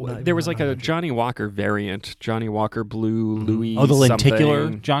 There was like a Johnny Walker variant, Johnny Walker Blue Louis. Oh, the lenticular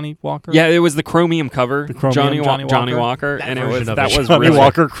Johnny Walker. Yeah, it was the chromium cover. The chromium Johnny Walker, that and it was Johnny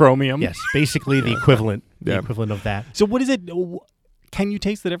Walker chromium. Yes, basically the equivalent. The equivalent of that. So what is it? Can you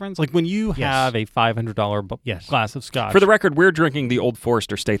taste the difference? Like when you have a $500 glass of Scotch. For the record, we're drinking the Old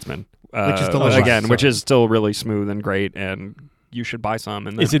Forester Statesman, which is delicious. Again, which is still really smooth and great, and you should buy some.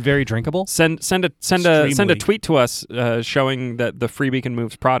 And is it very drinkable? Send a tweet to us showing that the Free Beacon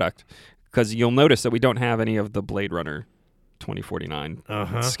Moves product, because you'll notice that we don't have any of the Blade Runner 2049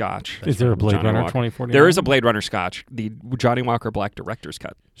 Scotch. Is there a Blade Johnny Runner Walker. 2049? There is a Blade Runner Scotch, the Johnny Walker Black Director's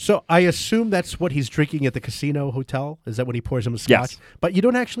Cut. So I assume that's what he's drinking at the casino hotel. Is that when he pours him a scotch? Yes. But you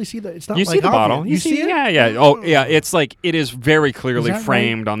don't actually see the. It's not. You like see the obvious. bottle. You see it? Yeah. Oh, yeah. It's like it is very clearly Is that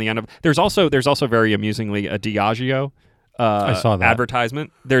framed on the end of. There's also very amusingly a Diageo. I saw that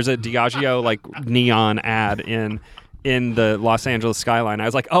advertisement. There's a Diageo like neon ad in the Los Angeles skyline. I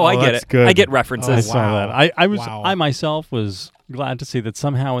was like, I get it. Good. I get references. I saw that. I was. Wow. I myself was glad to see that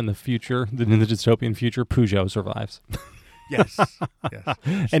somehow in the future, in the dystopian future, Peugeot survives. Yes.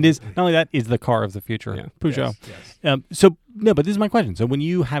 And is not only that is the car of the future. Yeah. Peugeot. Yes. So no, but this is my question. So when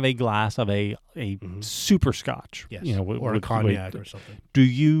you have a glass of a super Scotch, Yes. or a cognac or something, do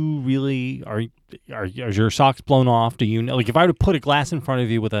you really are your socks blown off? Do you know? Like if I were to put a glass in front of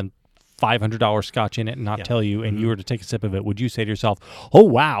you with a $500 Scotch in it and not tell you, and you were to take a sip of it, would you say to yourself, "Oh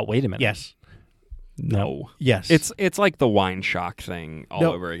wow, wait a minute"? Yes. No. Yes. It's like the wine shock thing all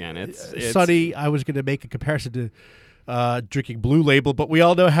over again. It's Sonny, I was going to make a comparison to drinking Blue Label, but we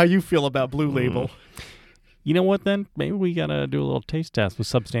all know how you feel about Blue Label. You know what, then? Maybe we got to do a little taste test with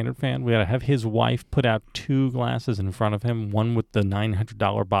Substandard Fan. We got to have his wife put out 2 glasses in front of him, one with the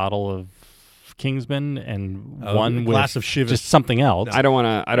 $900 bottle of Kingsman and one with glass of Chivas. Just something else. I don't want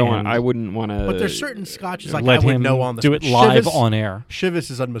to. I wouldn't want to. But there's certain scotches like I let would him know on the do it spot. live Chivas- on air.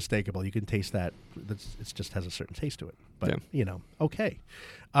 Chivas is unmistakable. You can taste that. It just has a certain taste to it. But, okay.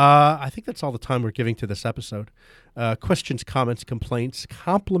 I think that's all the time we're giving to this episode. Questions, comments, complaints,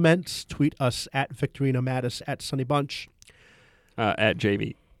 compliments, tweet us at Victorino Mattis, at Sunny Bunch. At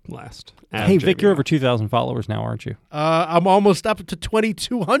JV last. At Hey, JV Vic, you're over 2,000 followers now, aren't you? I'm almost up to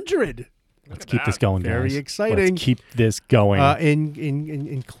 2,200. Let's keep this going, guys. Very exciting. Let's keep this going.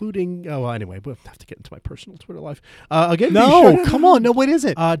 Including, anyway, we'll have to get into my personal Twitter life. Again, no, come on. No, what is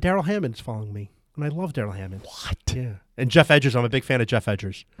it? Daryl Hammond's following me, and I love Daryl Hammond. What? Yeah. And Jeff Edgers. I'm a big fan of Jeff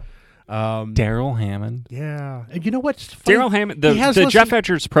Edgers. Daryl Hammond. Yeah. And you know what's funny? Daryl Hammond. The Jeff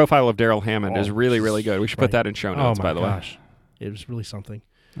Edgers profile of Daryl Hammond is really, really good. We should put that in show notes, by the way. It was really something.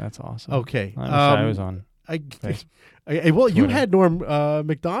 That's awesome. Okay. I wish I was on. Well, you had Norm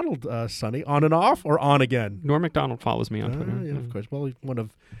MacDonald, Sonny, on and off or on again? Norm MacDonald follows me on Twitter. Yeah, of course. Well, he's one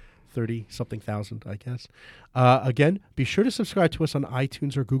of 30-something thousand, I guess. Again, be sure to subscribe to us on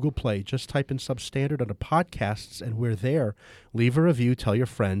iTunes or Google Play. Just type in Substandard under podcasts, and we're there. Leave a review, tell your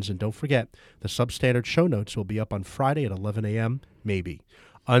friends, and don't forget, the Substandard show notes will be up on Friday at 11 a.m., maybe.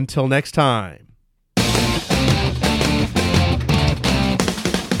 Until next time.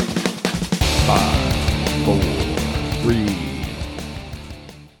 5, 4, 3.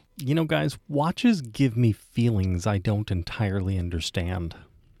 You know, guys, watches give me feelings I don't entirely understand.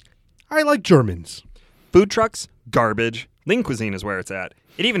 I like Germans. Food trucks, garbage. Lean cuisine is where it's at.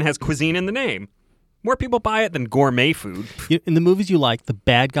 It even has cuisine in the name. More people buy it than gourmet food. In the movies you like, the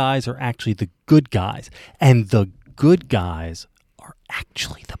bad guys are actually the good guys, and the good guys are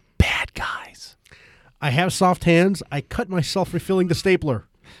actually the bad guys. I have soft hands. I cut myself refilling the stapler.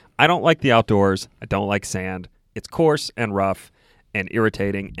 I don't like the outdoors. I don't like sand. It's coarse and rough and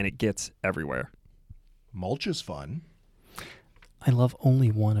irritating, and it gets everywhere. Mulch is fun. I love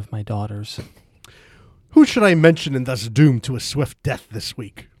only one of my daughters. Who should I mention and thus doomed to a swift death this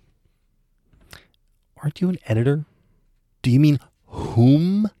week? Aren't you an editor? Do you mean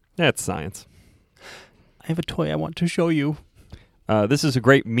whom? That's science. I have a toy I want to show you. This is a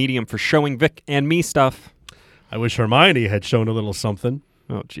great medium for showing Vic and me stuff. I wish Hermione had shown a little something.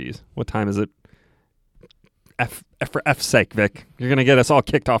 Oh, geez. What time is it? For F's sake, Vic. You're going to get us all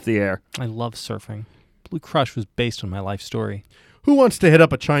kicked off the air. I love surfing. Blue Crush was based on my life story. Who wants to hit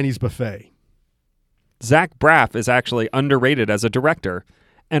up a Chinese buffet? Zach Braff is actually underrated as a director,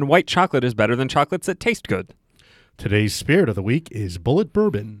 and white chocolate is better than chocolates that taste good. Today's spirit of the week is Bullet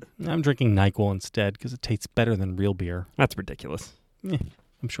Bourbon. I'm drinking NyQuil instead because it tastes better than real beer. That's ridiculous.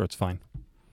 I'm sure it's fine.